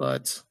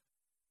 But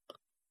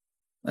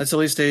that's at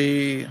least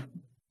a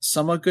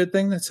somewhat good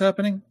thing that's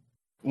happening.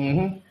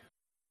 Mm-hmm.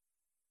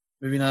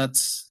 Maybe not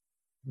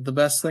the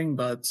best thing,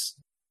 but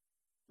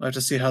we'll have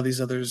to see how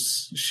these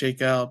others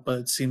shake out. But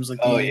it seems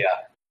like the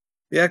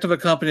act of a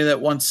company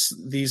that wants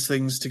these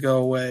things to go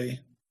away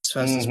as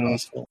fast as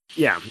possible.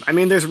 Yeah, I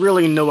mean, there's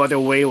really no other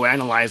way to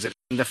analyze it.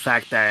 The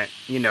fact that,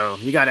 you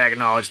got to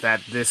acknowledge that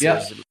this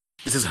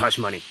is hush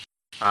money.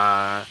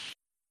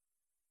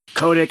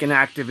 Kotick and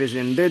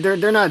Activision,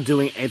 they're not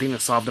doing anything to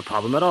solve the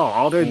problem at all.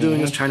 All they're doing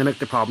is trying to make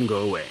the problem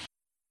go away.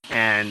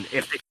 And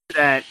if they do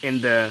that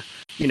in the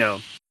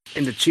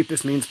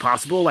cheapest means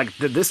possible, like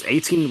this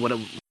 $18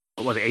 million,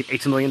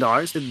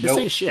 this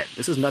ain't shit.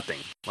 This is nothing.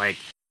 Like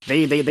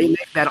they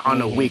make that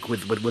on a week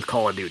with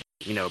Call of Duty.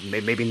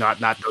 Maybe not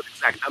those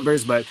exact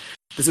numbers, but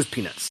this is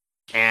peanuts.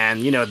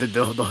 And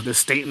the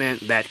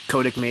statement that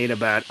Kotick made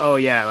about,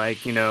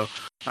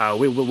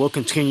 we'll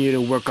continue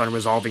to work on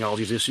resolving all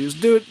these issues,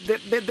 dude.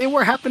 They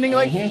were happening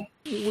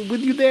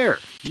with you there.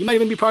 You might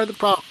even be part of the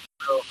problem.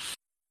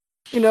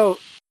 So,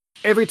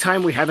 every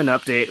time we have an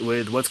update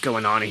with what's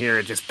going on here,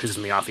 it just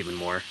pisses me off even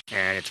more,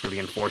 and it's really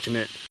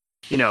unfortunate.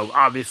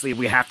 Obviously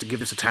we have to give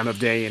this a time of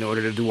day in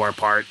order to do our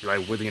part,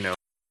 with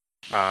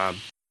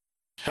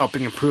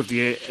helping improve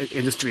the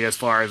industry as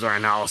far as our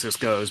analysis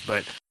goes,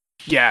 but.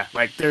 Yeah,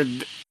 they're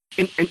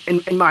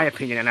in my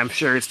opinion, and I'm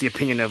sure it's the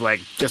opinion of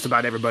just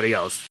about everybody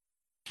else.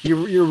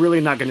 You're really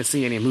not going to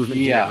see any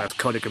movement here unless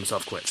Kotick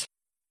himself quits.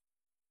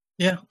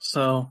 Yeah,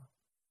 so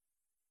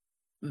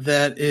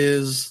that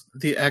is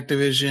the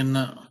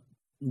Activision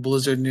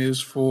Blizzard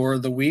news for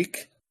the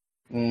week.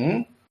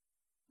 Mm-hmm.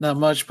 Not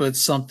much, but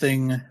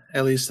something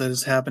at least that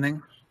is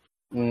happening.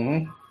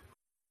 Mm-hmm.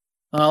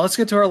 Let's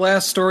get to our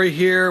last story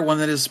here. One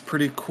that is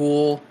pretty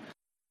cool.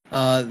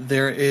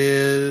 There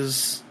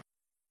is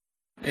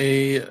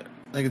I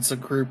think it's a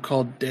group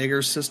called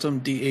Dagger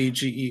System,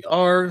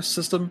 Dager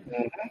System,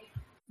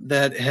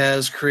 that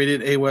has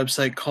created a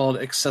website called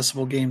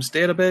Accessible Games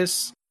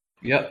Database.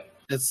 Yep.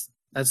 That's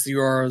the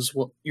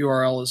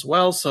URL as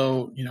well.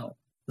 So,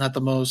 not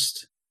the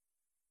most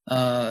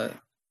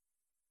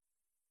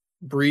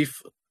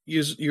brief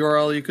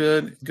URL you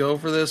could go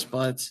for this,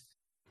 but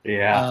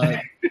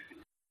it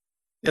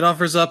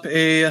offers up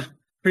a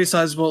pretty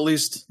sizable, at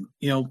least,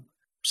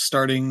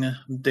 starting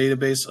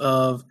database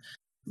of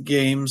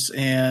games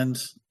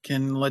and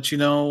can let you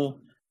know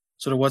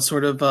sort of what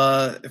sort of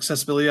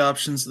accessibility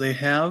options they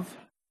have.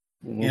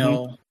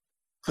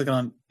 Clicking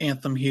on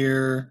Anthem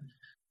here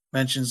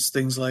mentions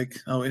things like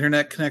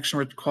internet connection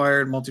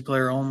required,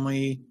 multiplayer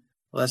only.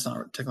 Well, that's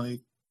not technically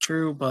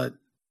true, but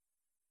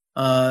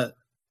it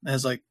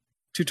has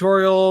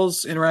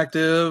tutorials,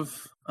 interactive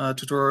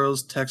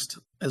tutorials, text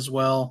as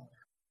well.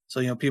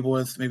 So people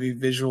with maybe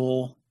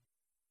visual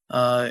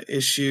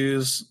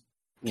issues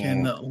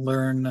can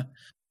learn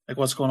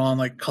what's going on,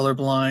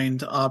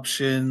 colorblind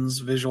options,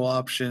 visual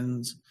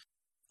options,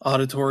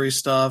 auditory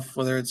stuff,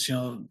 whether it's,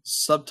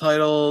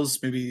 subtitles,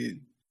 maybe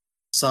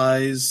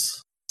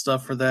size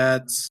stuff for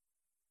that,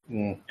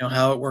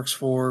 how it works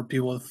for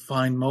people with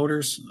fine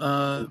motors,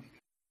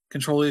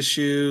 control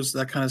issues,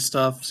 that kind of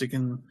stuff. So you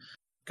can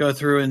go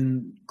through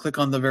and click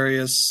on the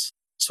various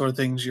sort of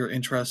things you're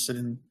interested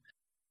in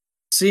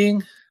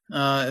seeing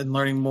and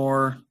learning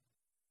more,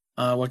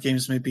 what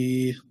games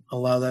maybe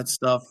allow that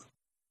stuff.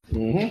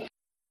 Mm-hmm.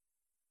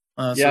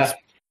 So it's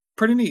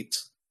pretty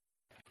neat.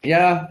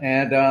 Yeah,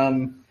 and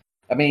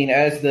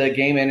as the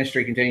game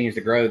industry continues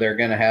to grow, they're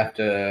going to have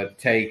to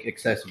take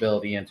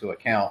accessibility into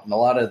account. And a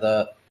lot of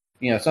the,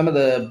 some of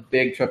the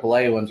big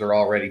AAA ones are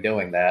already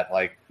doing that.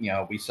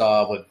 We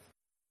saw with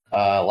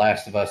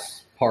Last of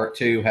Us Part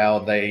 2 how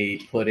they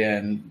put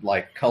in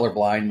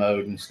colorblind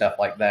mode and stuff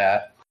like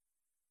that.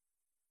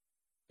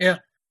 Yeah,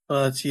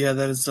 but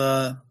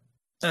that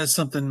is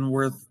something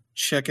worth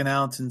checking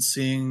out and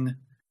seeing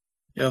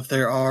if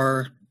there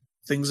are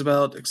things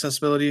about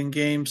accessibility in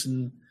games,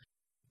 and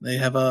they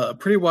have a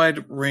pretty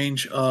wide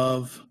range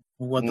of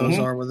what those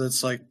are, whether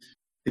it's like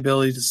the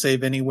ability to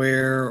save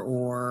anywhere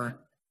or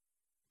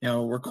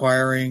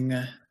requiring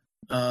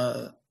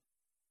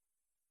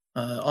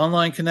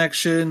online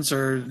connections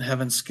or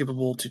having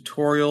skippable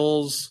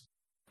tutorials,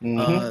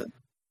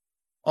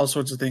 all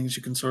sorts of things.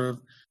 You can sort of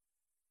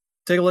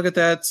take a look at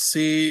that,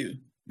 see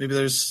maybe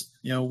there's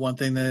one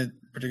thing that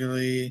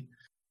particularly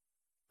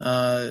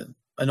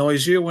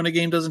annoys you when a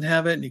game doesn't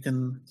have it, and you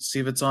can see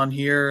if it's on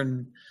here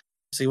and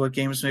see what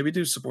games maybe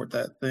do support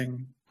that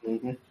thing.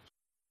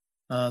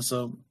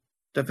 So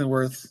definitely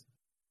worth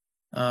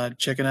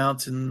checking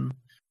out and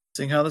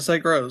seeing how the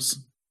site grows.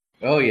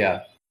 Oh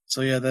yeah.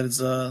 So yeah, that is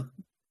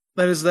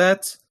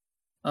that.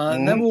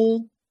 And that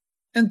will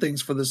end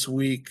things for this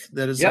week.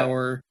 That is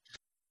our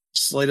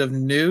slate of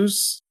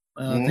news.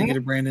 Thank you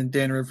to Brandon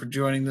Danner for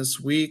joining this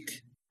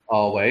week.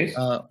 Always.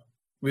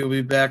 We will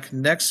be back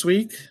next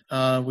week.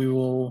 We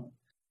will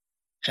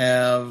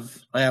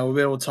we'll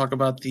be able to talk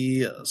about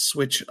the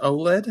Switch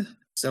OLED.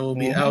 That will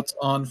be out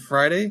on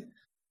Friday.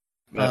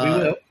 We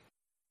will.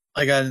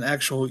 I got an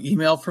actual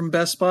email from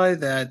Best Buy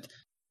that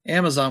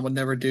Amazon would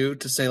never do,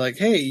 to say like,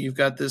 hey, you've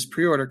got this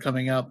pre-order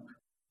coming up.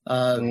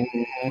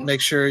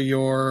 Make sure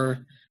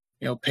your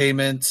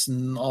payments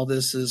and all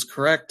this is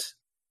correct.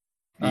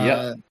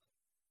 So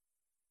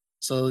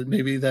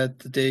maybe that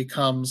the day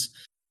comes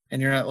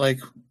and you're not like,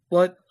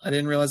 what? I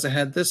didn't realize I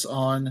had this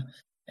on,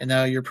 and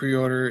now your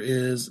pre-order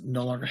is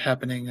no longer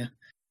happening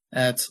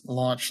at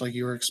launch like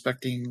you were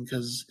expecting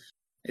because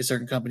a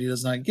certain company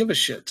does not give a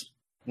shit.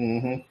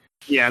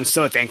 Yeah, I'm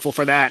so thankful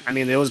for that. I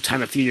mean, there was a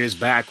time a few years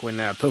back when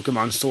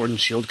Pokemon Sword and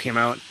Shield came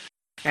out,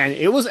 and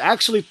it was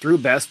actually through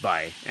Best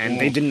Buy, and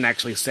they didn't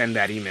actually send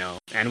that email.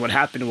 And what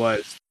happened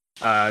was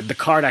the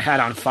card I had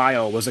on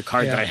file was a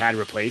card that I had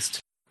replaced.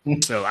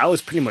 So I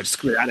was pretty much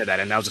screwed out of that,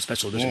 and that was a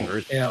special edition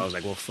version. I was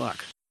like, well,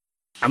 fuck.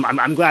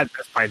 I'm glad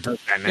Best Buy does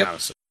that now.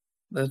 So.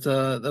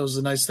 That was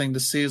a nice thing to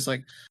see. It's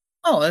like,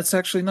 oh, that's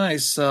actually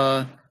nice.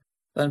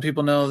 Then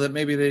people know that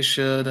maybe they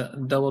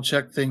should double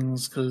check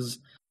things because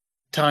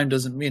time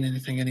doesn't mean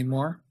anything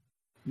anymore.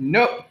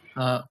 Nope.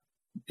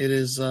 It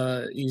is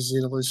easy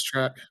to lose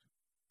track.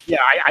 Yeah,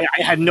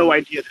 I had no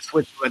idea the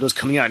Switch OLED was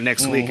coming out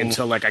next week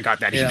until I got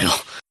that email.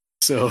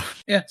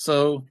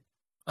 So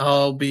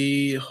I'll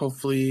be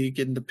hopefully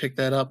getting to pick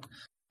that up.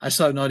 I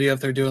still have no idea if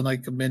they're doing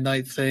like a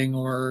midnight thing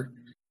or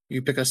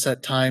you pick a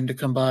set time to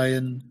come by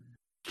and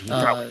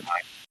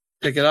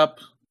pick it up.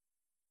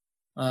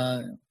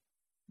 But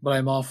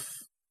I'm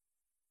off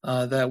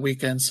that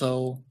weekend,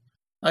 so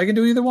I can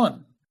do either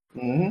one.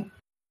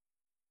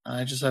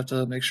 I just have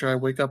to make sure I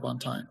wake up on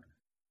time.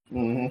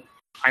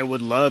 I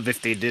would love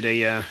if they did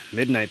a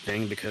midnight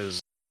thing because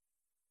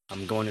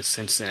I'm going to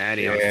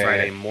Cincinnati on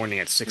Friday morning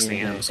at 6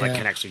 a.m., so I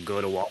can't actually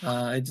go to Walmart.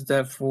 I did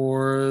that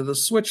for the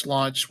Switch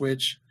launch,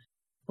 which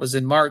was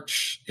in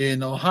March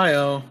in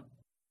Ohio,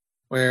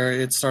 where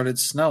it started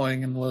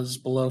snowing and was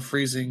below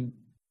freezing.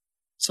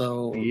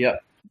 So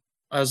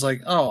I was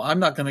like, oh, I'm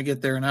not going to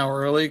get there an hour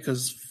early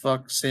because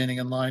fuck standing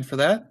in line for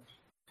that.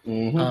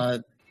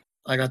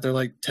 I got there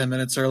like 10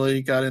 minutes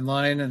early, got in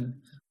line, and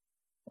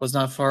was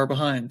not far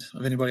behind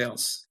of anybody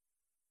else.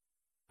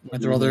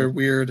 Went through all their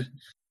weird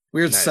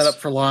setup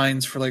for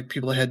lines for like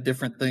people that had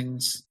different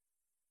things.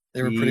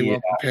 They were pretty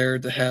well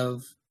prepared to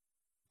have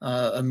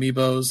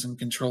amiibos and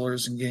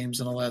controllers and games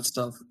and all that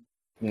stuff.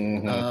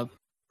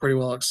 Pretty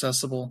well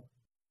accessible.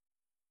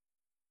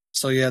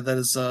 So yeah,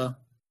 that's going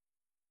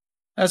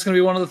to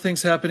be one of the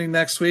things happening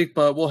next week,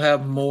 but we'll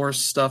have more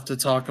stuff to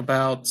talk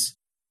about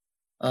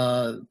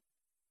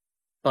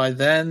by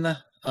then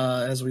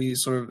as we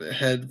sort of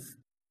head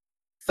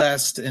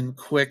fast and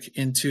quick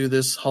into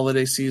this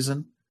holiday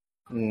season.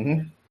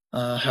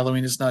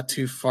 Halloween is not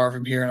too far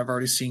from here, and I've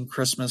already seen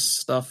Christmas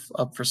stuff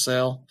up for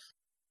sale.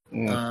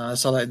 I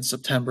saw that in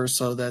September,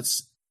 so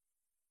that's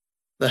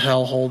the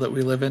hellhole that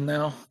we live in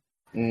now.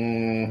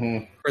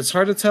 It's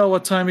hard to tell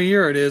what time of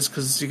year it is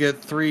because you get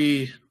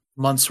 3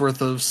 months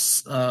worth of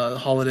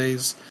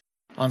holidays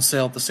on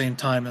sale at the same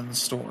time in the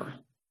store.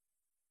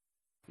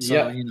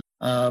 So,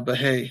 but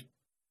hey,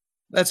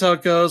 that's how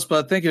it goes.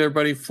 But thank you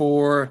everybody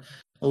for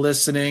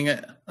listening.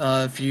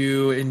 If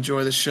you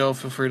enjoy the show,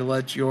 feel free to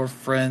let your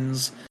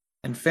friends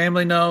and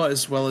family know,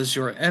 as well as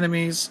your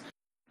enemies,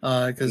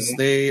 because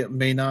they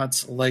may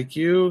not like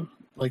you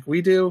like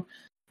we do,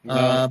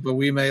 but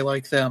we may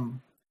like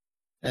them,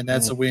 and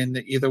that's a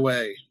win either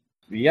way.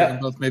 We can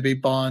both maybe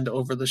bond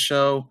over the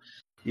show,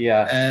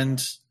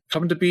 and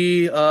come to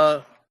be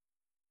I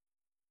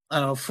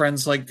don't know,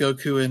 friends like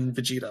Goku and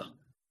Vegeta.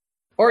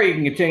 Or you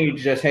can continue to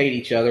just hate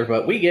each other,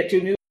 but we get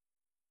 2 new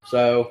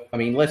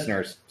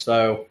listeners.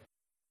 So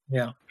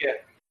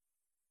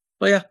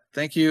But yeah,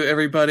 thank you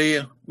everybody.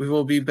 We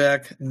will be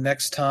back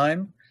next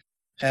time.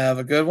 Have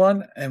a good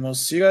one, and we'll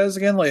see you guys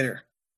again later.